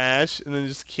hits Ash, and then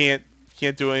just can't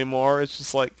can't do anymore, it's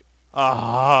just like,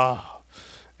 ah,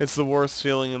 it's the worst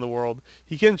feeling in the world.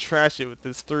 He can trash it with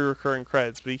his 3 recurring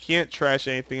credits, but he can't trash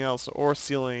anything else or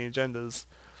seal any agendas.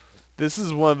 This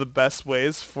is one of the best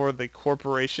ways for the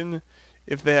corporation,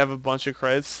 if they have a bunch of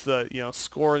credits, to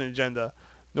score an agenda.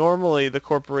 Normally, the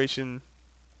corporation,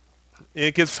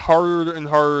 it gets harder and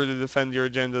harder to defend your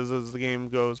agendas as the game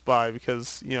goes by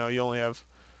because you only have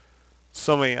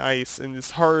so many ice, and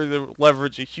it's harder to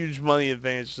leverage a huge money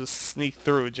advantage to sneak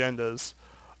through agendas.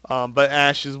 But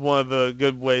Ash is one of the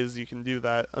good ways you can do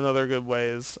that. Another good way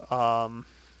is uh,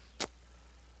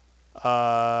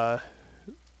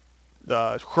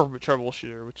 the Corporate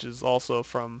Troubleshooter, which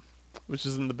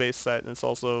is in the base set, and it's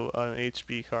also an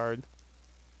HB card.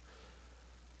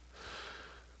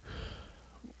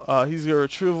 He's going to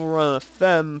retrieval run a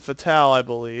Femme Fatale, I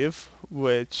believe,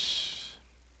 which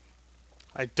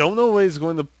I don't know what he's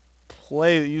going to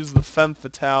use the Femme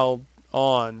Fatale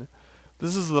on.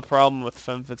 This is the problem with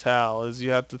Femme Fatale, is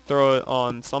you have to throw it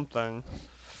on something.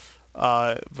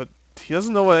 But he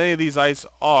doesn't know what any of these ice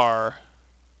are.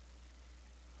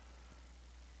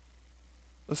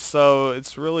 So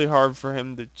it's really hard for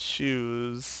him to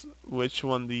choose which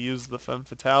one to use the Femme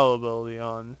Fatale ability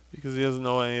on, because he doesn't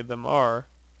know what any of them are.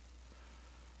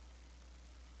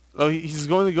 Oh, he's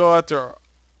going to go after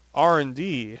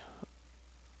R&D.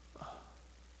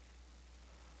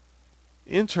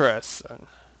 Interesting.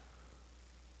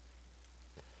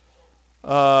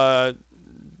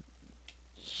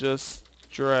 Just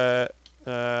drag,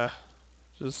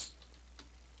 just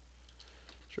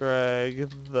drag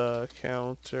the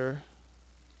counter.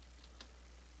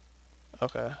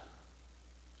 Okay.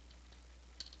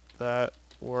 That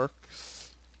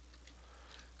works.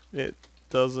 It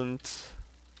doesn't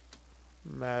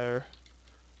matter.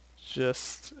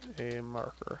 Just a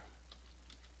marker.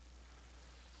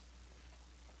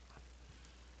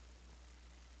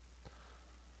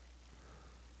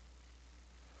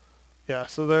 Yeah,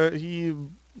 so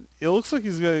it looks like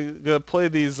he's gonna play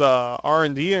these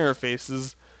R&D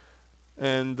interfaces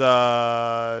and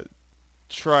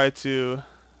try to,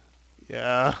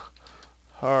 yeah,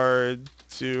 hard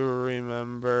to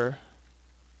remember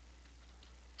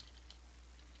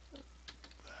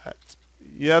that.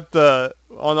 You have to,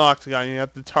 on Octagon, you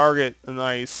have to target an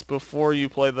ice before you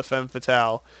play the Femme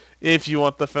Fatale if you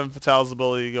want the Femme Fatale's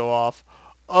ability to go off.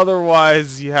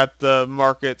 Otherwise, you have to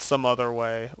mark it some other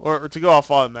way, or to go off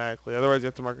automatically. Otherwise, you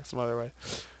have to mark it some other way.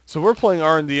 So we're playing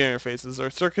R&D interfaces. Our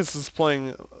Circus is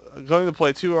going to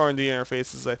play 2 R&D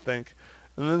interfaces, I think,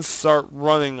 and then start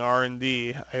running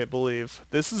R&D, I believe.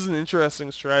 This is an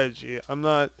interesting strategy.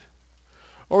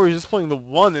 Or he's just playing the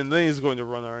 1 and then he's going to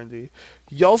run R&D.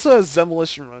 He also has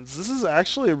Demolition Runs. This is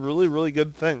actually a really, really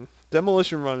good thing.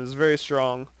 Demolition Run is very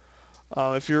strong.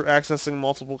 If you're accessing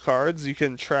multiple cards, you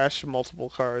can trash multiple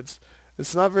cards.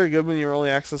 It's not very good when you're only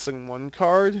accessing 1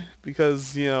 card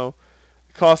because, it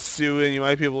costs you and you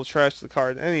might be able to trash the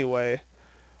card anyway.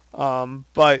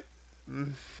 But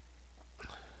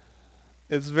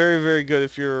it's very, very good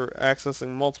if you're accessing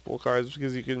multiple cards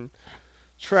because you can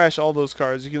trash all those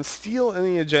cards. You can steal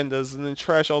any agendas and then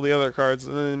trash all the other cards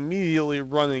and then immediately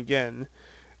run again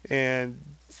and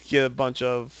get a bunch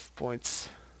of points.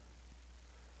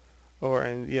 Or,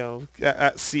 and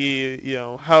see,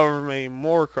 however many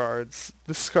more cards.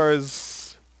 This card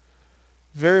is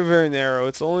very, very narrow.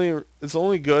 It's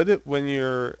only good when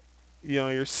you're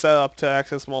set up to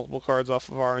access multiple cards off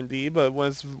of R&D, but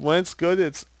when it's good,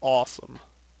 it's awesome.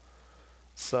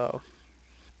 So,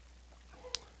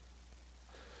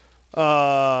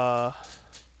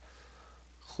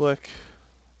 click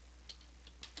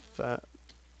that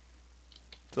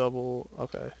double.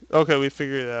 Okay, we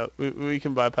figured it out. We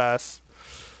can bypass.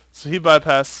 So he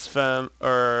bypasses Fem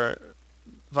or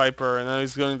Viper, and now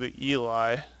he's going to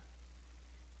Eli.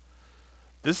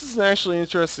 This is an actually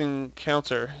interesting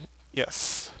counter.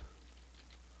 Yes.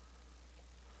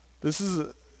 This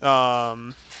is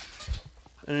an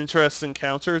interesting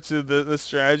counter to the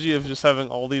strategy of just having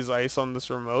all these ice on this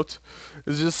remote.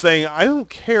 Is just saying, I don't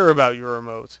care about your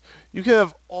remote. You can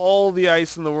have all the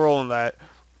ice in the world in that.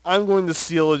 I'm going to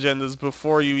steal agendas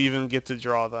before you even get to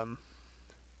draw them.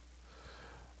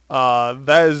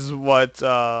 That is what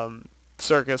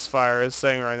circusfire is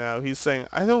saying right now. He's saying,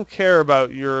 I don't care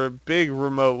about your big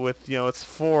remote with, it's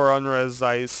 4 unres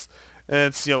ice and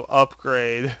it's,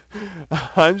 upgrade.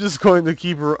 I'm just going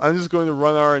to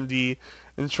run R&D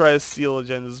and try to steal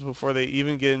agendas before they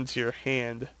even get into your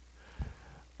hand.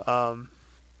 And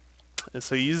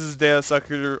so he uses Data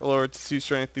Sucker to lower it to 2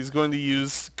 strength. He's going to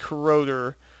use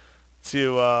Corroder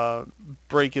to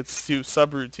break its 2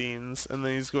 subroutines, and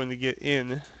then he's going to get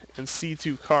in and see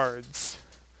 2 cards.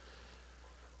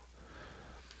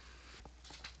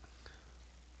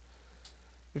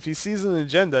 If he sees an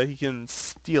agenda, he can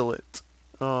steal it.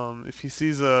 If he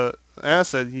sees a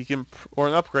asset, he can, or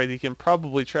an upgrade, he can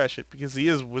probably trash it because he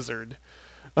is Whizzard.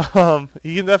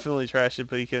 He can definitely trash it,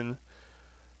 but he can.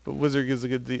 But Whizzard gives a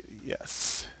good deal.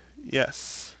 Yes,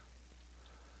 yes,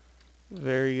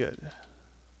 very good.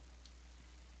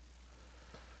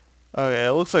 Okay,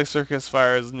 it looks like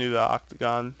circusfire is new to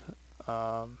Octagon.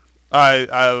 Um,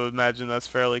 I would imagine that's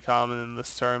fairly common in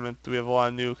this tournament. We have a lot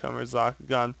of newcomers to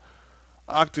Octagon.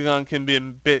 Octagon can be a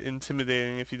bit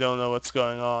intimidating if you don't know what's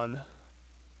going on. I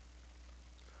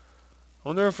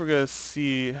wonder if we're gonna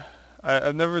see.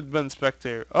 I've never been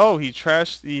spectator. Oh, he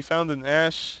trashed. He found an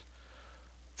Ash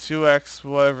 2x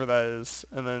whatever that is,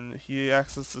 and then he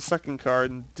accessed the second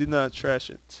card and did not trash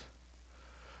it.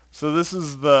 So this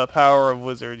is the power of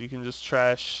Whizzard. You can just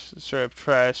straight up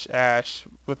trash Ash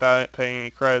without paying any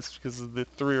credits because of the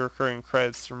 3 recurring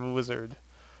credits from Whizzard.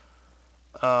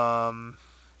 I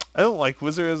don't like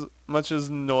Whizzard as much as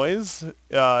Noise.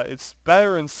 It's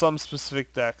better in some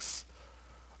specific decks.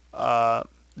 Uh,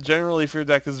 Generally, if your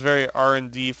deck is very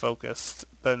R&D focused,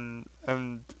 then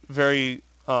and very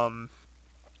oh,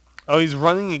 he's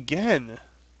running again.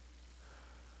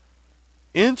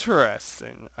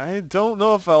 Interesting. I don't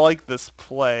know if I like this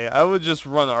play. I would just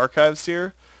run archives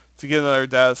here to get another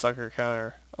data sucker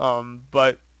counter. Or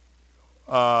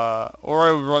I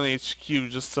would run HQ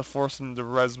just to force him to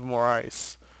res more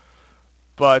ice.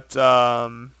 But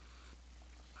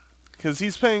because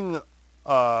he's paying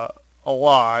a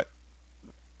lot,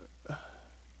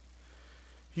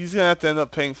 he's gonna have to end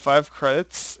up paying 5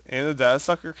 credits and a data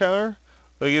sucker counter.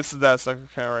 But he gets the data sucker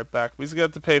counter right back. But he's gonna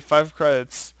have to pay 5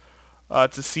 credits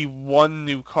to see 1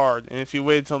 new card, and if you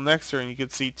wait until next turn, you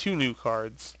could see 2 new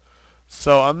cards.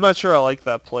 So I'm not sure I like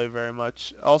that play very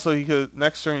much. Also, he could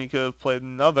next turn he could have played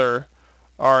another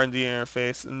R&D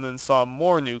interface and then saw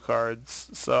more new cards.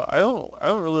 So I don't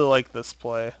really like this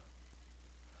play.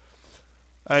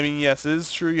 I mean, yes, it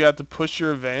is true you have to push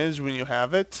your advantage when you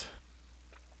have it,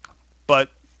 but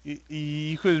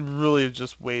you could really have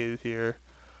just waited here.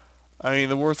 I mean,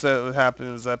 the worst that would happen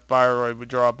is that Bioroid would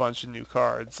draw a bunch of new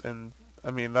cards, and I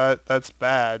mean that's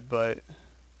bad, but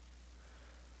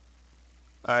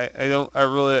I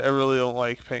really don't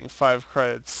like paying 5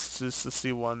 credits just to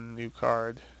see 1 new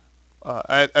card.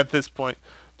 At this point,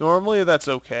 normally that's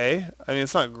okay. I mean,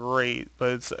 it's not great,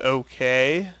 but it's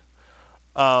okay.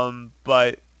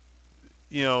 But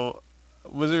you know,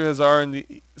 Wizard has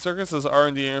R&D, Circus has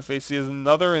R&D interface. He has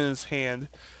another in his hand.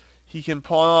 He can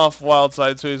pawn off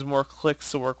Wildside, so he has more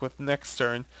clicks to work with next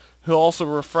turn. He'll also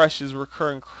refresh his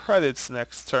recurring credits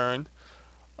next turn.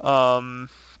 Um,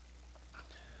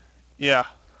 yeah,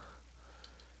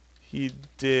 he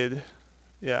did.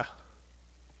 Yeah,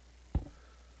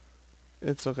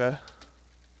 it's okay.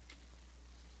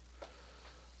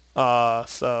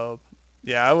 So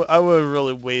yeah, I would have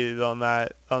really waited on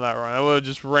that run. I would have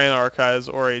just ran Archives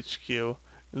or HQ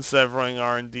instead of running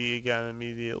R&D again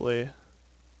immediately.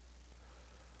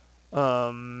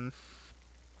 Um,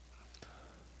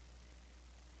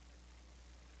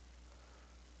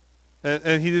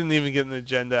 and he didn't even get an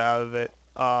agenda out of it.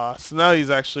 So now he's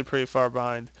actually pretty far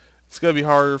behind. It's gonna be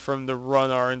harder for him to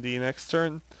run R&D next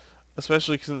turn,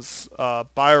 especially since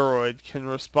Bioroid can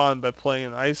respond by playing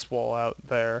an Ice Wall out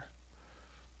there.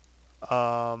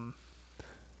 Um,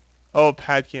 oh,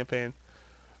 pad campaign.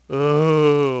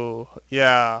 Ooh,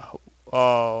 yeah.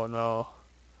 Oh no.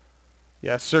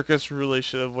 Yeah, Circus really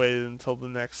should have waited until the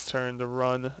next turn to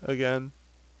run again.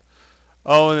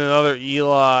 Oh, and another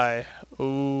Eli.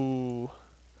 Ooh.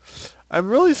 I'm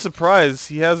really surprised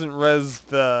he hasn't rezzed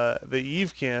the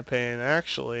Eve campaign,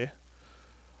 actually.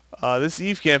 This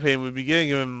Eve campaign would be getting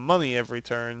him money every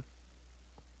turn.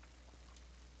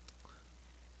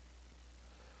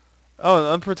 Oh,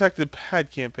 an unprotected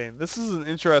pad campaign. This is an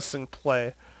interesting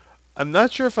play. I'm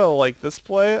not sure if I like this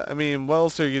play. I mean, what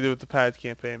else are you gonna do with the pad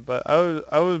campaign? But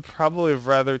I would probably have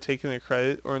rather taken a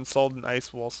credit or installed an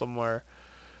ice wall somewhere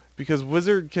because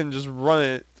Whizzard can just run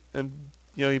it and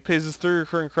he pays his 3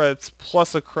 recurring credits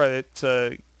plus a credit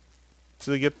to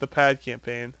get the pad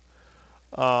campaign,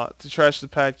 to trash the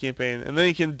pad campaign, and then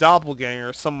he can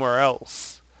doppelganger somewhere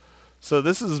else. So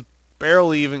this is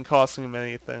barely even costing him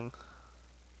anything.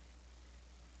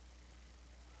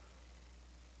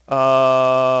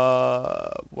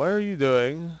 What are you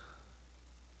doing?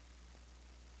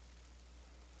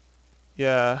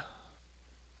 Yeah.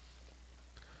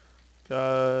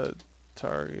 Got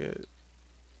target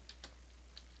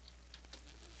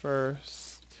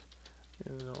first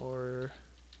in order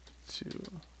to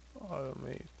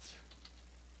automate.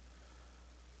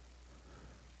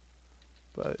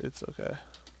 But it's okay.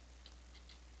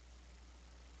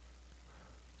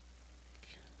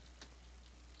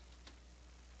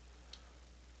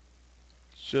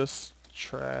 just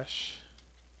trash.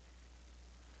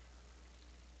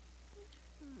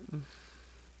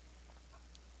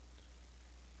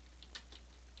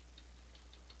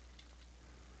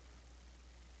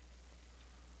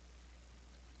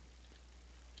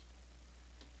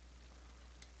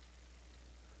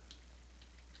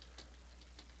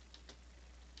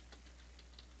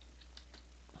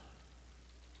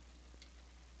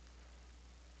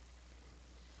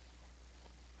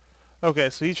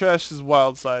 Okay, so he trashed his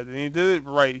wild side, and he did it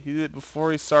right. He did it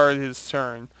before he started his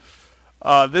turn.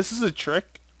 This is a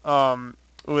trick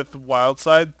with wild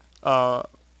side, or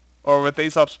with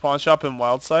Aesop's Pawn Shop and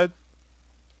wild side.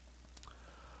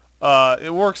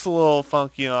 It works a little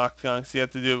funky in Octagon because you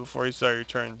have to do it before you start your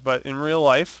turn. But in real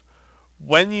life,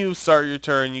 when you start your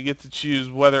turn, you get to choose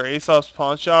whether Aesop's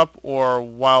Pawn Shop or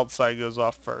wild side goes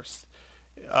off first.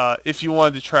 If you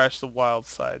wanted to trash the wild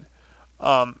side.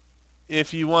 Um,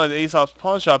 if you wanted Aesop's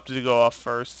Pawn Shop to go off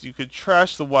first, you could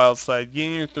trash the wild side,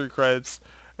 gain your 3 credits,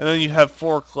 and then you have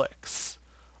 4 clicks.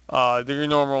 They're your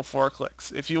normal 4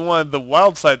 clicks. If you wanted the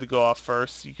wild side to go off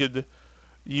first,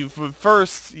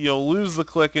 first you'll lose the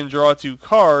click and draw 2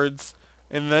 cards,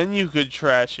 and then you could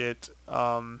trash it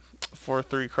for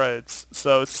 3 credits.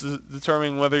 So it's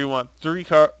determining whether you want 2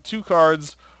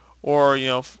 cards or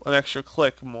an extra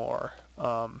click more.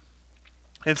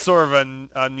 It's sort of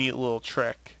a neat little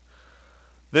trick.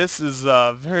 This is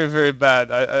very, very bad.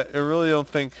 I really don't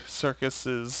think Circus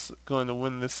is going to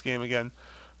win this game again.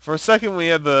 For a second, we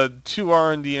had the 2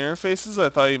 R&D interfaces. I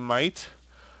thought he might.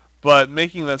 But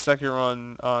making that second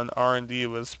run on R&D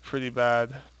was pretty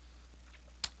bad.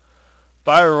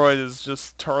 Bioroid is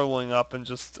just turtling up and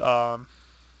just,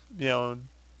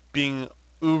 being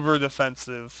uber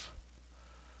defensive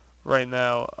right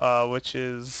now, which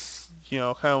is,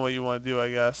 kind of what you want to do,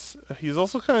 I guess. He's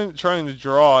also kind of trying to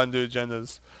draw into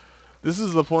agendas. This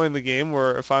is the point in the game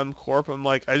where if I'm Corp, I'm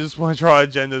like, I just want to draw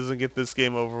agendas and get this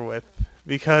game over with.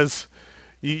 Because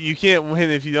you can't win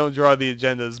if you don't draw the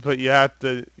agendas, but you have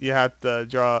to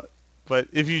draw. But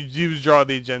if you do draw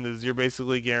the agendas, you're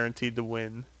basically guaranteed to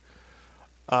win.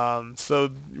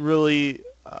 So really,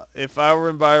 if I were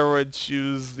in Bioroid's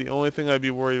shoes, the only thing I'd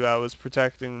be worried about was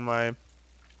protecting my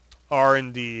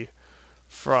R&D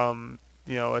from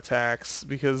attacks,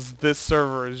 because this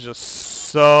server is just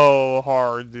so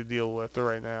hard to deal with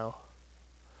right now.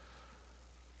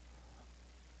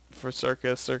 For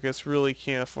Circus. Circus really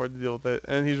can't afford to deal with it.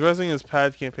 And he's resing his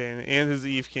pad campaign and his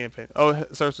Eve campaign. Oh,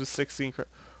 it starts with 16.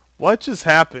 What just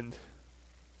happened?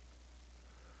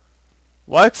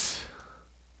 What?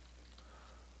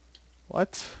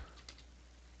 What?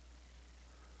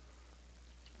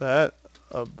 That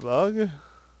a bug?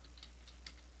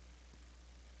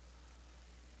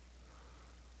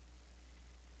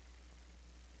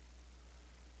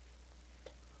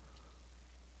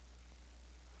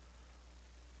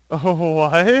 Oh,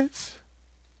 what?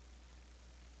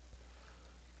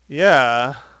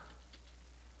 Yeah.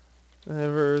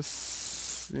 Never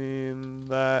seen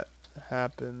that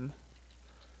happen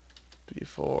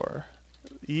before.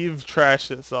 Eve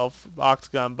trashed itself.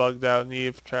 Octagon bugged out and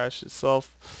Eve trashed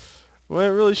itself. Well, it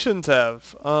really shouldn't have.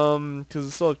 Because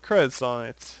it still had credits on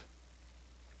it.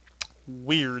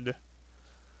 Weird.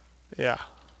 Yeah.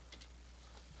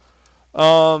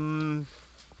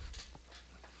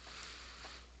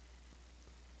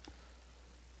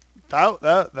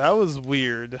 That was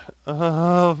weird.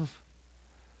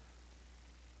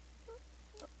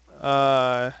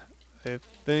 I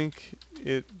think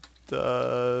it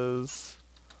does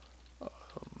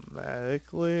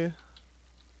automatically,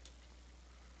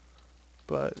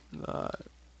 but not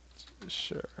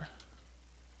sure.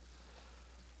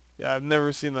 Yeah, I've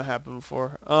never seen that happen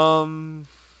before.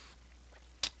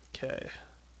 Okay.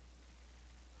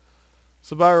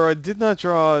 So Bioroid did not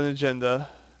draw an agenda.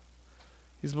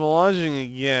 He's melaging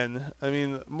again. I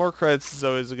mean, more credits is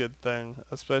always a good thing,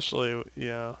 especially,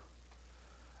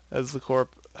 as the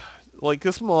Corp. Like,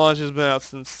 this melange has been out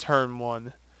since turn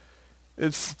 1.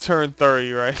 It's turn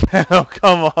 30 right now.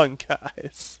 Come on,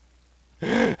 guys.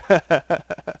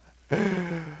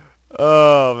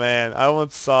 Oh, man. I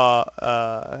once saw,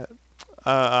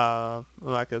 I'm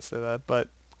not going to say that, but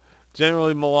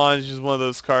generally melange is one of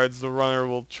those cards the runner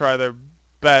will try their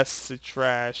best to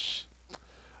trash.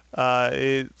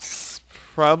 It's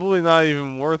probably not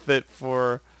even worth it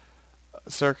for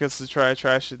Circus to try to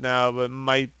trash it now, but it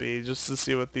might be, just to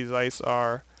see what these ice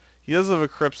are. He does have a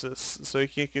Crypsis, so he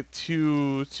can't get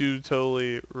too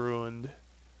totally ruined.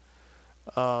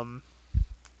 But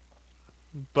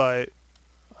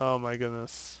oh my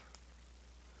goodness,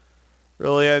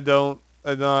 really, I'm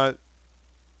not.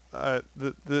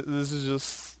 This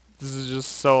is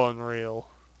just so unreal.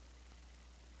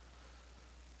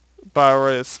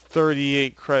 Bioroid has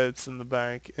 38 credits in the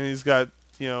bank, and he's got,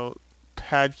 you know,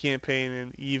 Pad campaign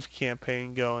and Eve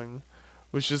campaign going,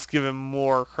 which just give him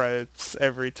more credits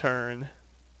every turn.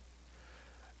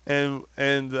 And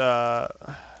yeah,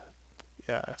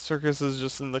 Circus is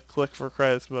just in the click for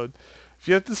credits mode. If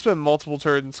you have to spend multiple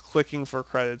turns clicking for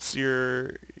credits,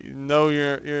 your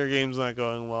game's not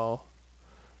going well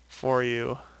for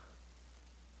you.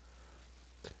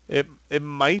 It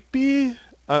might be.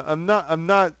 I'm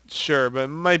not sure, but it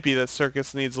might be that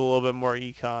Circus needs a little bit more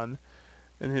econ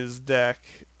in his deck.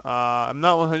 I'm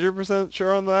not 100%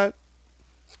 sure on that,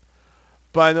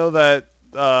 but I know that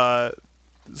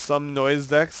some noise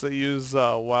decks that use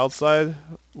Wildside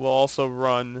will also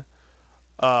run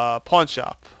Pawn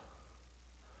Shop.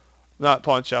 Not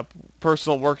Pawn Shop,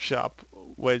 Personal Workshop,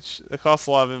 which it costs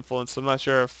a lot of influence. So I'm not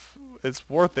sure if it's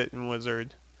worth it in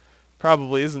Whizzard.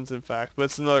 Probably isn't, in fact, but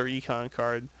it's another econ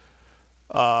card.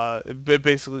 It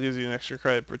basically gives you an extra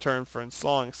credit per turn for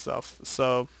installing stuff.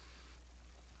 So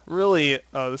really,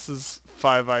 this is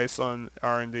 5 ice on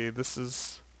R&D. This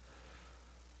is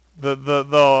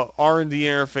the R&D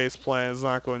interface plan is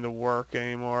not going to work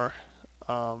anymore.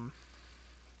 Um,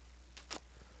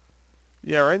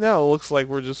 yeah, right now it looks like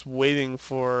we're just waiting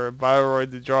for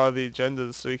Bioroid to draw the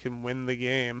agendas so he can win the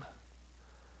game.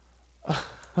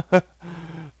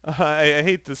 I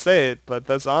hate to say it, but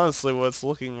that's honestly what it's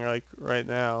looking like right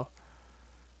now.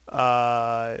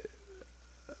 Uh,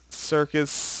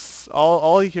 Circus,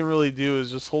 all he can really do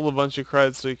is just hold a bunch of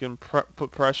credits so he can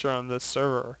put pressure on this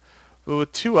server. But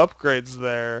with 2 upgrades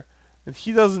there, and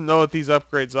he doesn't know what these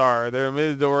upgrades are. They're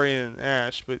Midorian and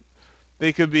Ash, but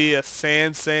they could be a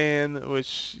Sand,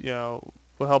 which, you know,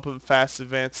 will help him fast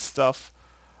advance stuff.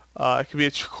 It could be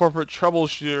a corporate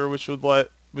troubleshooter, which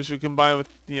would combine with,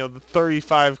 you know, the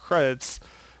 35 credits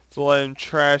to let him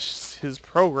trash his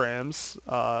programs,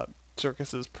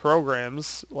 Circus's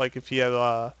programs, like if he had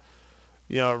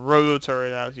you know, a roto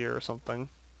turret out here or something.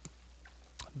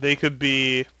 They could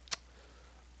be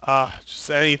just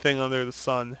anything under the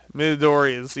sun.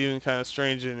 Midori is even kind of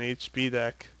strange in an HB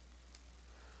deck.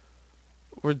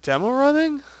 We're demo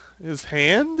running? His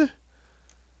hand?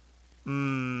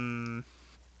 I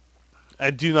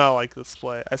do not like this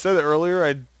play. I said it earlier,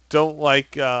 I don't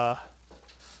like, I'm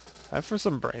for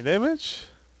some brain damage?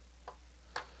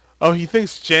 Oh, he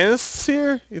thinks Janice is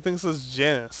here? He thinks it's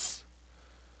Janice.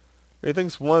 Or he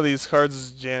thinks one of these cards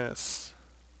is Janice.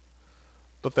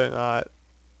 But they're not.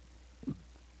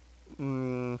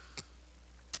 Janice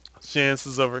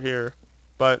is over here.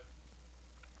 But,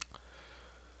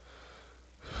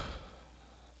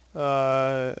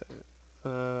 never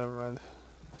mind.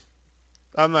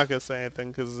 I'm not gonna say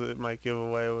anything because it might give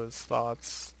away his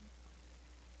thoughts.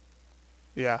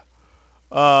 Yeah.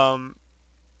 Um,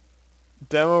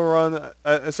 demo run.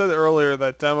 I said earlier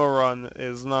that demo run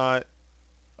is not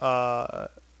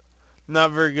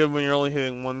very good when you're only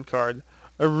hitting one card.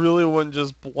 I really wouldn't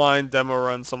just blind demo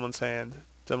run someone's hand.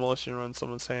 Demolition run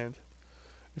someone's hand.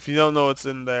 If you don't know what's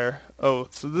in there. Oh,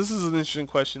 so this is an interesting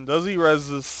question. Does he res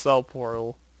this cell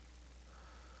portal?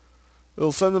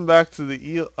 It'll send him back to the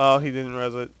E. Oh, he didn't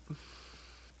res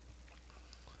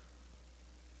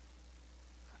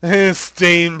it.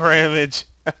 Stain damage.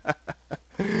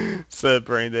 Said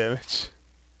brain damage.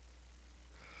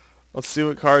 Let's see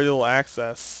what card he'll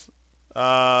access.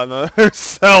 Another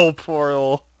cell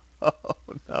portal. Oh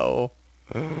no.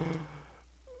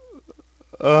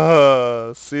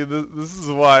 See, this is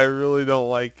why I really don't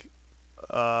like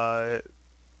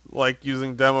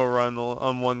using demo run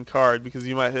on one card, because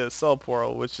you might hit a cell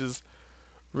portal, which is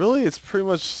really, it's pretty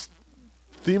much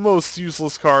the most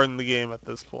useless card in the game at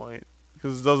this point,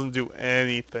 because it doesn't do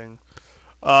anything.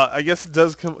 I guess it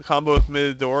does combo with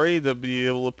Midori to be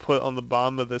able to put on the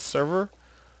bottom of this server,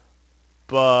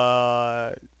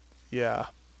 but yeah.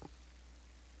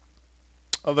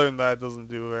 Other than that, it doesn't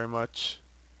do very much.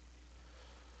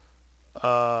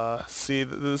 See,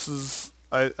 this is...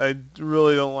 I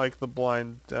really don't like the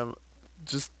blind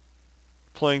just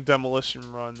playing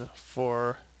Demolition Run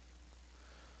for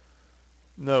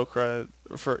no credit,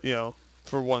 for, you know,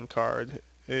 for one card.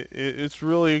 It's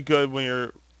really good when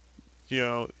you're, you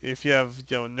know, if you have,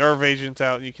 you know, Nerve Agent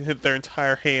out, you can hit their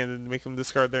entire hand and make them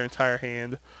discard their entire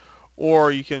hand.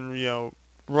 Or you can, you know,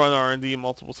 run R&D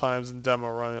multiple times and demo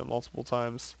run it multiple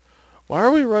times. Why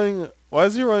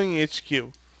is he running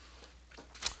HQ?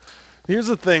 Here's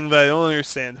the thing that I don't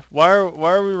understand. Why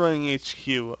are we running HQ?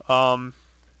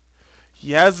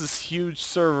 He has this huge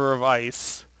server of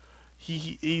ice.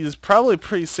 He's probably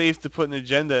pretty safe to put an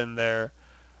agenda in there.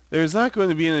 There's not going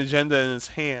to be an agenda in his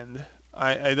hand.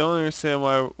 I don't understand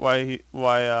why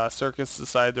Circus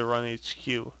decided to run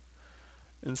HQ.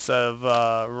 instead of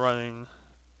running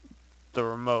the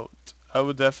remote. I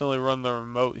would definitely run the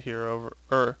remote here over,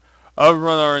 or I would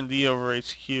run R&D over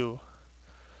HQ. Even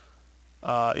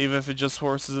if it just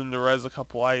forces him to res a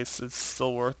couple ice, it's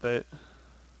still worth it.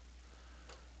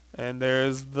 And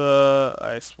there's the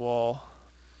ice wall.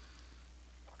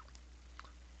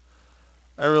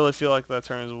 I really feel like that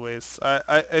turn is a waste.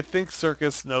 I think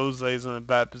Circus knows that he's in a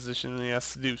bad position and he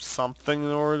has to do something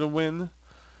in order to win,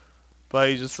 but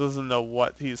he just doesn't know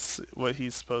what he's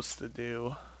supposed to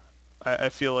do. I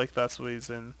feel like that's what he's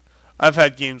in. I've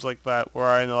had games like that where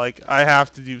I know like I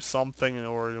have to do something in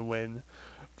order to win,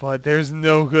 but there's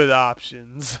no good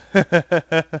options.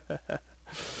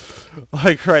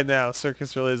 Like right now,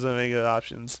 Circus really doesn't have any good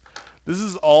options. This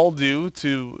is all due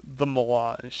to the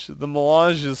melange. The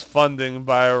melange is funding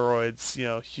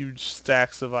bioroids, huge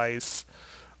stacks of ice.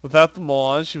 Without the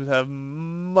melange, you would have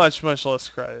much, much less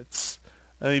credits,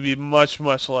 and he'd be much,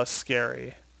 much less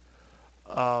scary.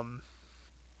 Um,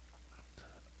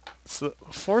 so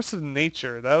Force of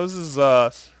Nature, that was his.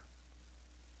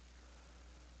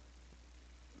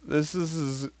 This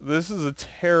is a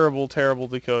terrible, terrible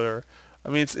decoder. I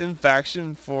mean, it's in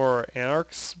faction for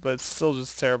Anarchs, but it's still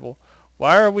just terrible.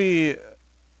 Why are we?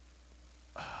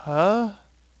 Huh?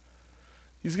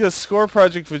 He's got a score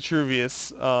Project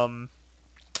Vitruvius,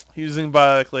 using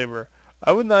Biotic Labor.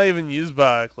 I would not even use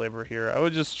Biotic Labor here. I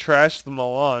would just trash the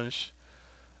melange.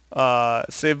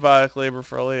 Save Biotic Labor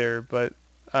for later, but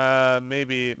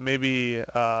maybe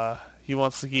he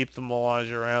wants to keep the melange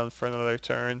around for another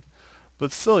turn.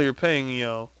 But still, you're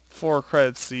paying, 4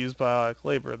 credits to use Biotic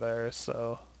Labor there,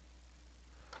 so...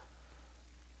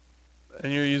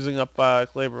 And you're using up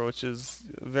Biotic Labor, which is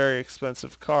a very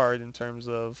expensive card in terms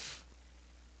of...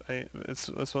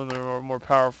 it's one of the more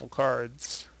powerful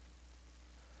cards.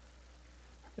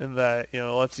 In that, it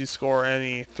lets you score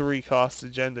any 3-cost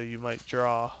agenda you might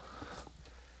draw.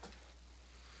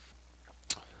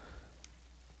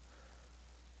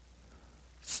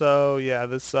 So, yeah,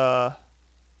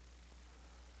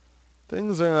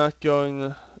 things are not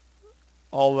going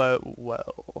all that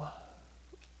well.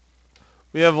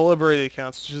 We have a Liberated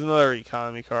Accounts, which is another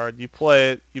economy card. You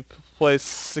play it, you place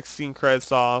 16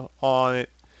 credits off on it.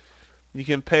 You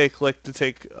can pay a click to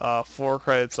take 4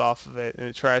 credits off of it, and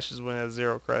it trashes when it has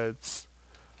 0 credits.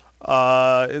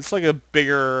 It's like a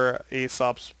bigger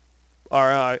Aesop's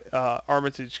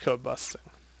Armitage code busting.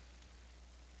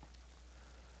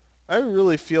 I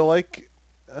really feel like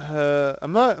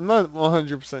I'm not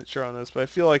 100% sure on this, but I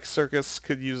feel like Circus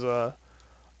could use a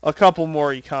couple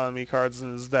more economy cards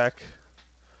in his deck.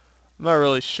 I'm not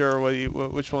really sure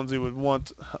which ones he would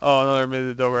want. Oh, another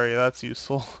Midget Doberry. That's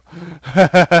useful.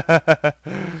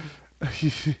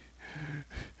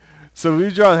 So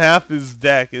we've drawn half his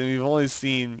deck, and we've only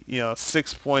seen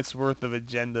 6 points worth of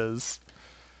agendas.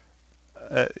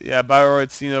 Yeah,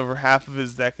 Bioroid's seen over half of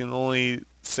his deck and only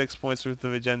 6 points worth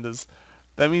of agendas.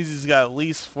 That means he's got at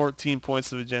least 14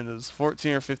 points of agendas,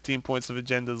 14 or 15 points of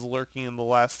agendas lurking in the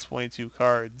last 22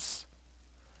 cards.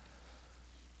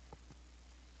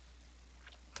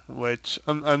 Which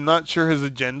I'm not sure his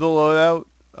agenda loadout.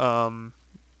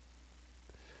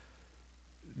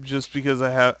 Just because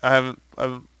I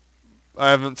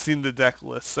haven't seen the deck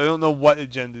list. I don't know what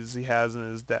agendas he has in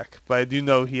his deck, but I do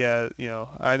know he has.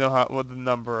 I know what the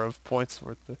number of points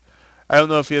worth. I don't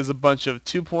know if he has a bunch of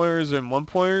 2-pointers and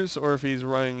 1-pointers, or if he's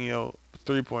running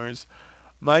 3-pointers.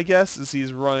 My guess is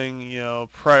he's running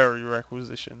priority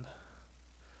requisition.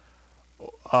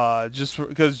 Just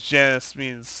because Janus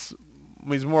means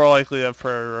he's more likely to have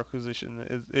priority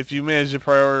requisition. If you manage a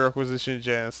priority requisition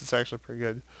Janus, it's actually pretty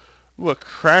good. Ooh, a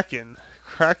Kraken.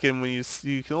 Kraken, when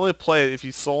you can only play it if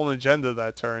you soul an agenda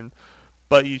that turn,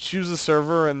 but you choose a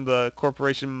server and the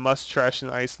corporation must trash an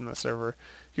ice in the server.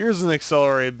 Here's an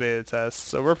accelerated beta test,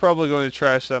 so we're probably going to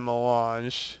trash that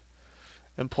melange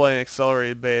and play an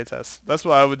accelerated beta test. That's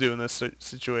what I would do in this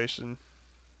situation.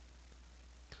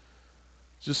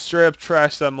 Just straight up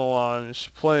trash that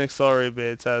melange, play an accelerated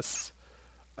beta test.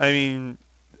 I mean,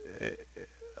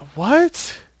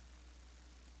 what?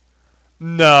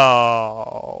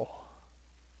 No.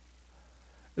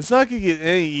 It's not going to get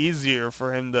any easier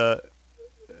for him to...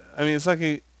 I mean, it's not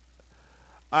going to...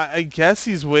 I guess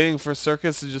he's waiting for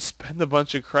Circus to just spend a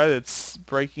bunch of credits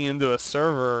breaking into a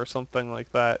server or something like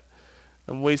that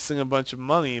and wasting a bunch of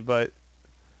money, but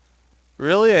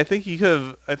really, I think he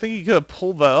could have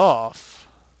pulled that off.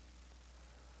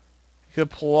 He could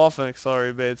pull off an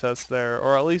accelerated beta test there,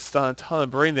 or at least done a ton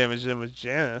of brain damage in with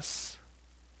Janus.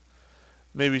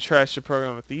 Maybe trash the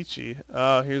program with Ichi.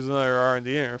 Oh, here's another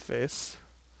R&D interface.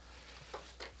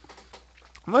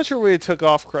 I'm not sure where he took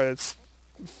off credits.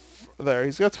 There,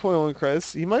 he's got 21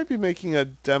 credits. He might be making a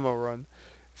demo run.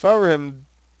 If I were him,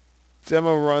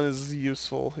 demo run is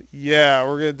useful. Yeah,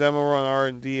 we're gonna demo run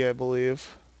R&D, I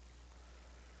believe.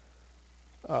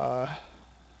 Uh,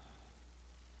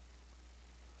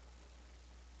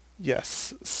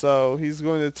 yes. So he's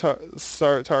going to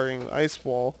start targeting Ice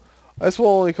Wall. Ice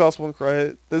Wall only costs 1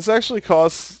 credit. This actually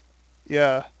costs,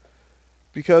 yeah,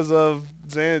 because of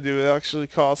Xanadu, it actually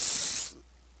costs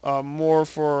more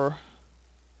for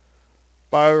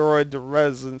bioroid to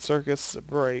res than circus to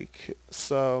break.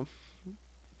 So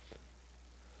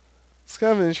it's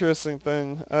kind of an interesting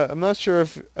thing. I'm not sure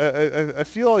if I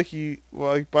feel like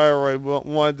bioroid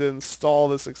wanted to install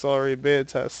this accelerated beta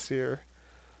test here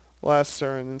last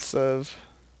turn instead of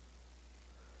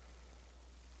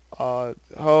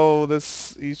oh,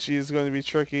 this Ichi is going to be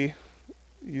tricky.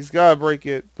 He's got to break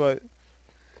it, but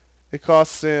it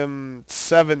costs him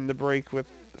 7 to break with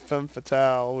Femme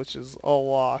Fatale, which is a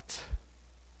lot.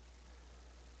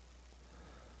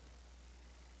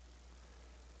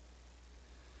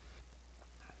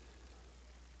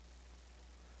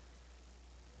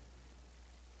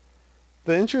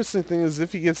 The interesting thing is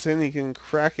if he gets in, he can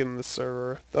crack in the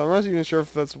server. Though I'm not even sure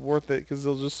if that's worth it, because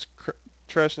they'll just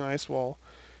trash an ice wall.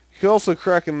 You could also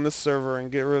crack in this server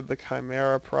and get rid of the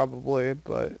Chimera, probably,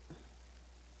 but...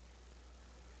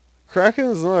 Kraken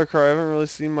is another card I haven't really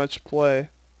seen much play.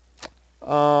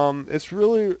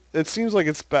 It seems like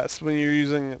it's best when you're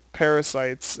using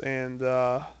Parasites and,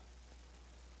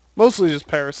 mostly just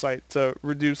Parasite to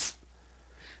reduce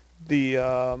the,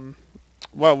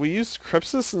 wow, we used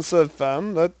Crypsis instead of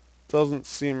Femme? That doesn't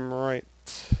seem right.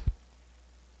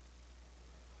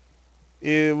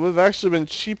 It would have actually been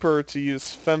cheaper to use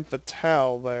Femme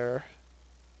Fatale there.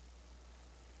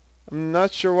 I'm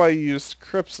not sure why you used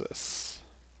Crypsis.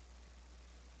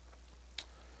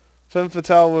 Femme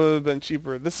Fatale would have been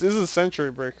cheaper. This is a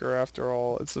Century Breaker after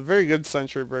all. It's a very good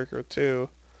Century Breaker too.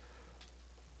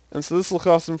 And so this will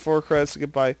cost him 4 credits to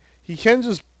get by. He can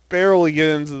just barely get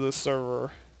into the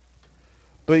server.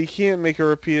 But he can't make a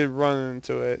repeated run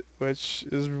into it, which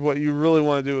is what you really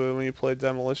want to do when you play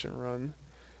Demolition Run.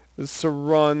 Is to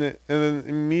run, and then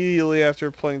immediately after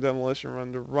playing Demolition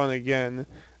Run, to run again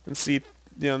and see,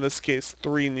 in this case,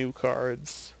 3 new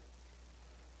cards.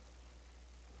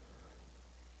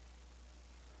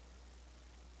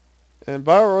 And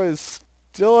Bioroid is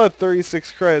still at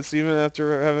 36 credits, even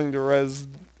after having to res,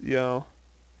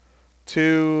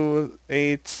 2,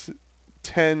 8,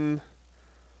 10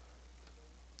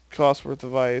 cost worth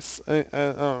of ice. I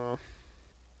don't know.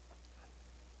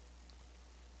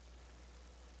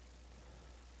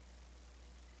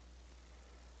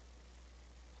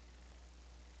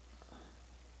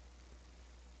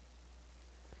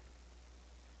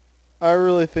 I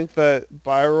really think that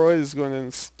Bioroid is going to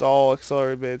install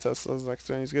accelerated beta test on his next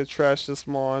turn. He's going to trash this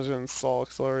melange and install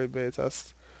accelerated beta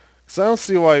test. Because I don't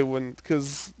see why he wouldn't.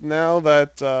 Because now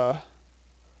that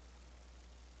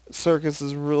Circus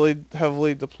is really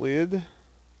heavily depleted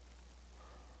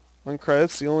on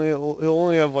credits, he'll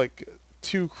only have like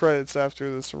 2 credits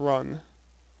after this run.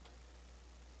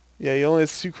 Yeah, he only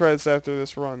has 2 credits after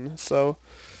this run. So,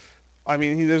 I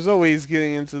mean, there's no way he's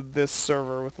getting into this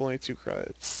server with only 2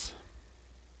 credits.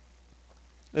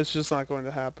 It's just not going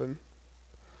to happen.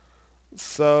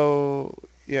 So,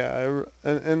 yeah,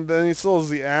 and then he still has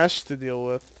the Ash to deal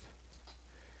with.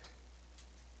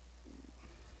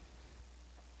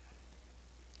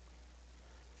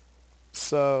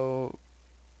 So,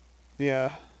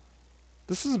 yeah.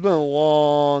 This has been a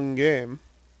long game.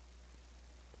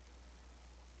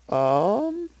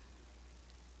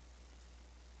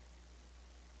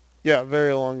 Yeah,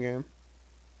 very long game.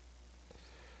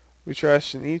 We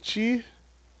trashed an Ichi,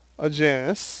 a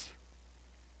Janice,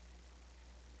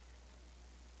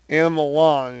 and a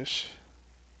Melange.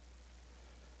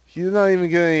 He did not even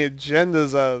get any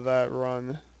agendas out of that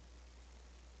run.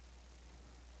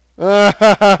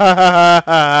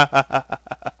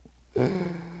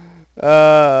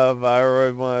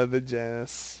 Bioroid wanted the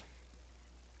Janice.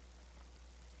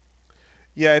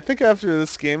 Yeah, I think after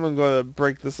this game I'm going to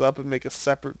break this up and make a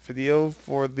separate video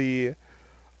for the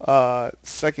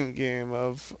second game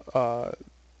of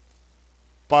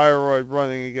Bioroid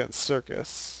running against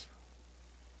Circus.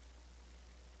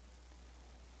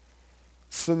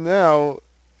 So now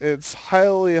it's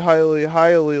highly, highly,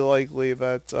 highly likely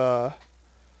that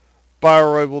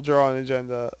Bioroid will draw an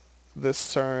agenda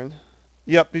this turn.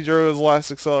 Yep, he drew his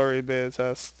last accelerated beta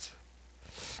test.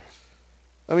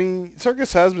 I mean,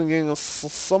 Circus has been getting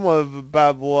somewhat of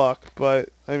bad luck, but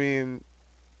I mean,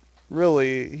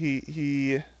 really,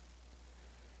 he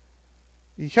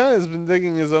kind of has been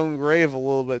digging his own grave a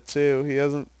little bit too. He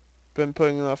hasn't been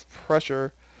putting enough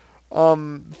pressure.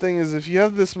 The thing is, if you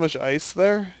have this much ice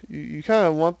there, you kind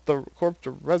of want the corp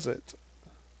to res it.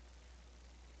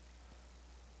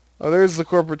 Oh, there's the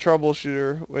corporate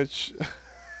troubleshooter, which...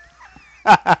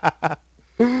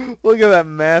 Look at that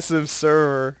massive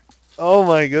server. Oh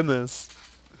my goodness.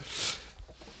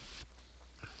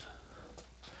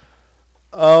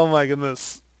 Oh my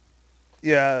goodness.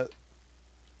 Yeah,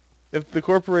 if the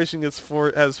corporation has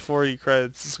 40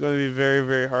 credits, it's going to be very,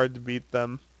 very hard to beat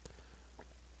them.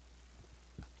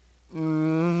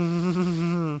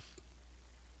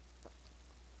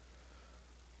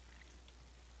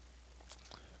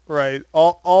 Right.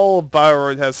 All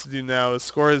Bioroid has to do now is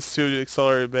score his 2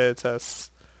 accelerated beta tests,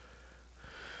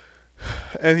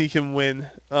 and he can win.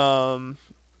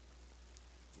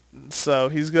 So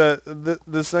he's got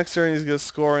this next turn. He's gonna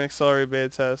score an accelerated beta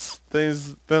test.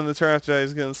 Then the turn after that,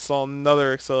 he's gonna install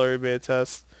another accelerated beta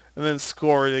test, and then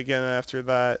score it again after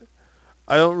that.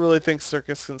 I don't really think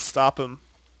Circus can stop him,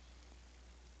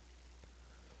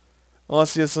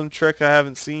 unless he has some trick I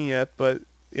haven't seen yet. But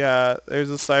yeah,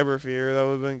 there's a Cyber Fear that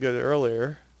would have been good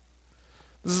earlier.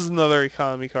 This is another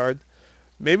economy card.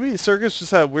 Maybe Circus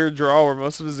just had a weird draw where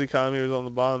most of his economy was on the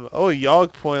bottom. Oh,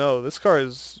 Yogg.0. This card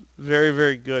is very,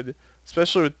 very good,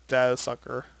 especially with Data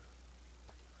Sucker.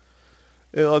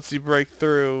 It lets you break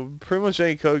through pretty much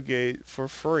any code gate for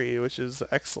free, which is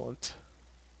excellent.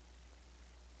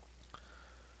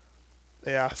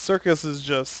 Yeah, Circus is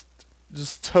just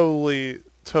totally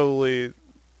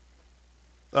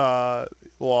uh,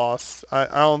 lost. I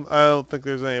don't think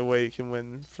there's any way you can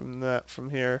win from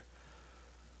here.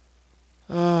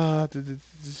 Uh,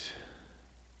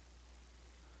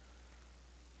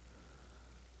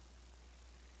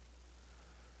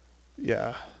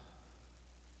 yeah.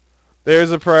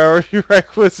 There's a priority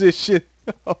requisition.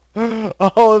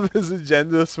 All of his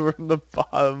agendas were in the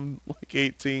bottom, like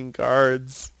 18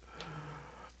 cards.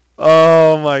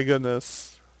 Oh my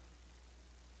goodness.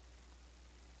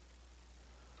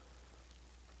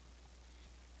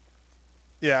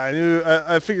 Yeah,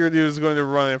 I figured he was going to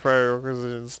run a priority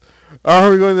requisitions.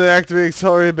 Are we going to activate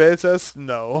accelerated beta test?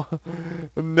 No.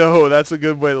 No, that's a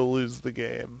good way to lose the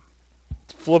game.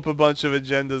 Flip a bunch of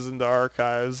agendas into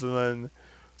archives, and then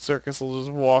Circus will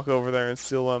just walk over there and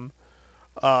steal them.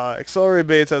 Accelerated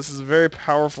Beta Test is a very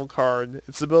powerful card.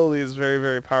 Its ability is very,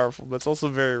 very powerful, but it's also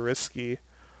very risky.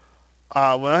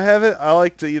 When I have it, I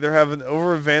like to either have an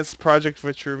over-advanced Project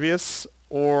Vitruvius,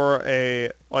 or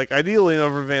ideally an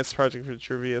over-advanced Project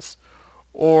Vitruvius,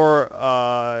 or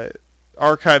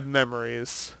Archive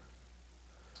Memories,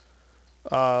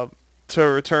 uh, to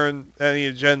return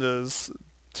any agendas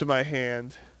to my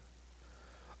hand.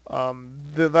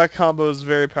 That combo is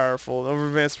very powerful. An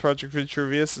over-advanced Project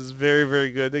Vitruvius is very,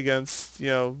 very good against,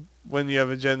 when you have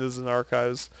agendas and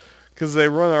archives. Because they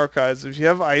run archives. If you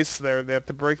have ice there, they have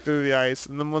to break through the ice,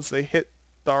 and then once they hit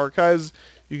the archives,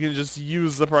 you can just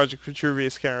use the Project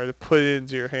Vitruvius counter to put it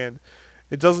into your hand.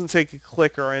 It doesn't take a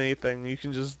click or anything. You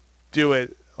can just do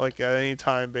it, like, at any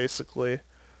time, basically.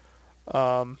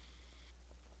 Um,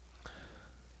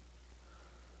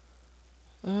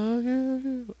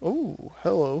 oh,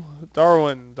 hello.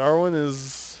 Darwin. Darwin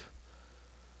is...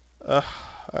 Uh,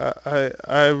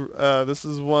 this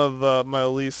is one of my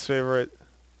least favorite.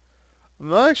 I'm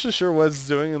not actually sure what it's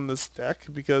doing in this deck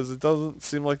because it doesn't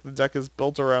seem like the deck is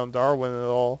built around Darwin at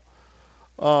all.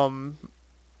 Um,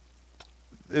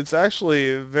 it's actually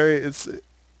it's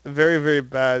very, very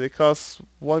bad. It costs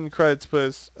 1 credit to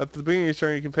put at the beginning of your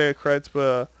turn. You can pay a credit to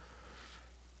put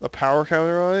a power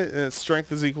counter on it, and its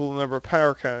strength is equal to the number of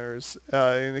power counters,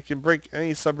 and it can break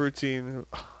any subroutine.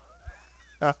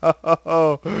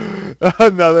 Oh,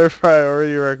 another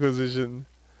priority requisition.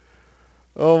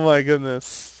 Oh my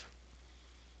goodness.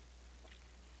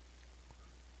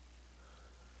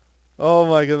 Oh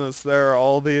my goodness, there are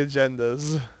all the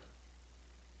agendas.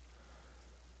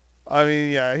 I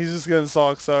mean, yeah, he's just gonna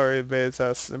install accelerated beta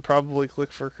tests and probably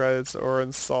click for credits or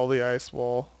install the ice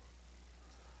wall.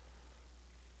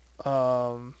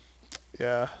 Um,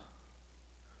 yeah.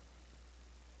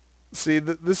 See,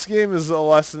 this game is a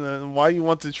lesson in why you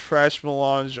want to trash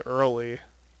Melange early.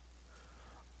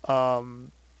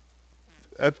 Um,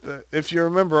 if you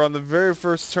remember, on the very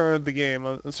first turn of the game,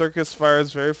 on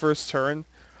circusfire's very first turn,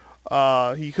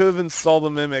 he could have installed a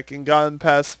Mimic and gotten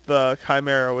past the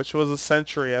Chimera, which was a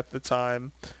Sentry at the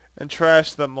time, and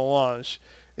trashed the Melange.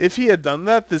 If he had done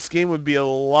that, this game would be a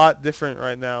lot different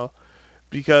right now,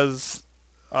 because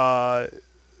uh,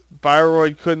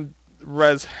 Bioroid couldn't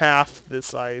res half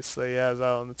this ice that he has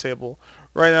out on the table.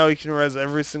 Right now he can res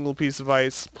every single piece of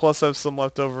ice, plus have some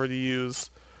left over to use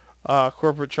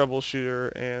Corporate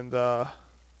Troubleshooter and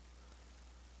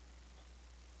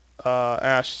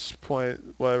Ash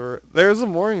Point, whatever. There's a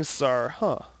Morning Star,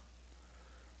 huh?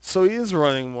 So he is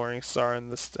running Morning Star in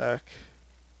this deck.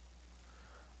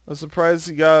 I'm surprised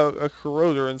he got a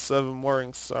Corroder instead of a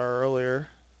Morning Star earlier.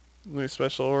 New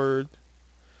special ordered.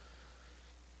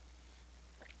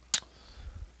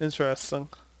 Interesting.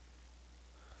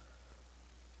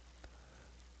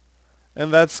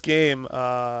 And that's game.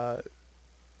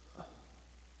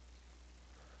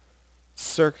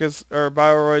 Circus or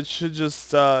Bioroid should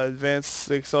just advance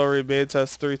the accelerated beta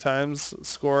test 3 times,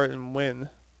 score it, and win.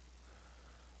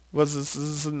 Was this?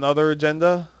 Is this another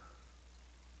agenda?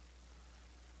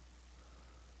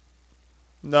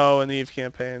 No, an Eve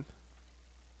campaign.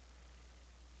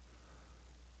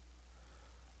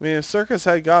 I mean, if Circus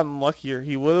had gotten luckier,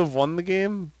 he would have won the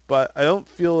game, but I don't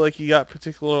feel like he got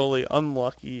particularly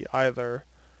unlucky either.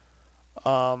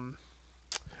 Um,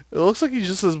 it looks like he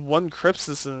just has one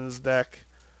Crypsis in his deck,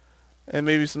 and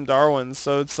maybe some Darwins,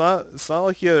 so it's not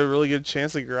like he had a really good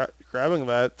chance of grabbing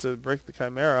that to break the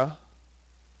Chimera.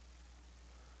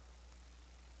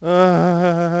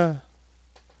 I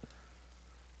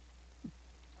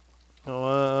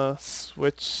wanna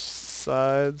switch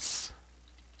sides.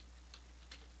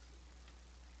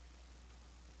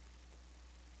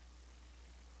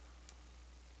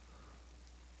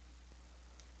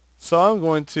 So I'm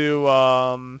going to,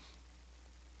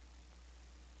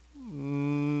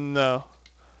 no.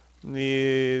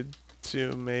 Need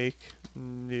to make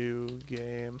new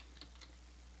game.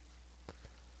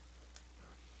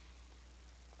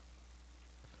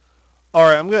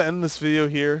 Alright, I'm going to end this video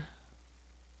here.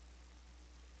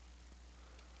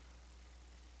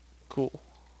 Cool.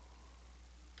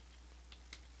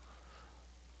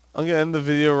 I'm going to end the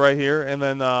video right here, and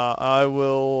then I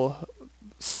will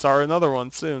start another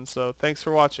one soon. So thanks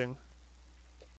for watching.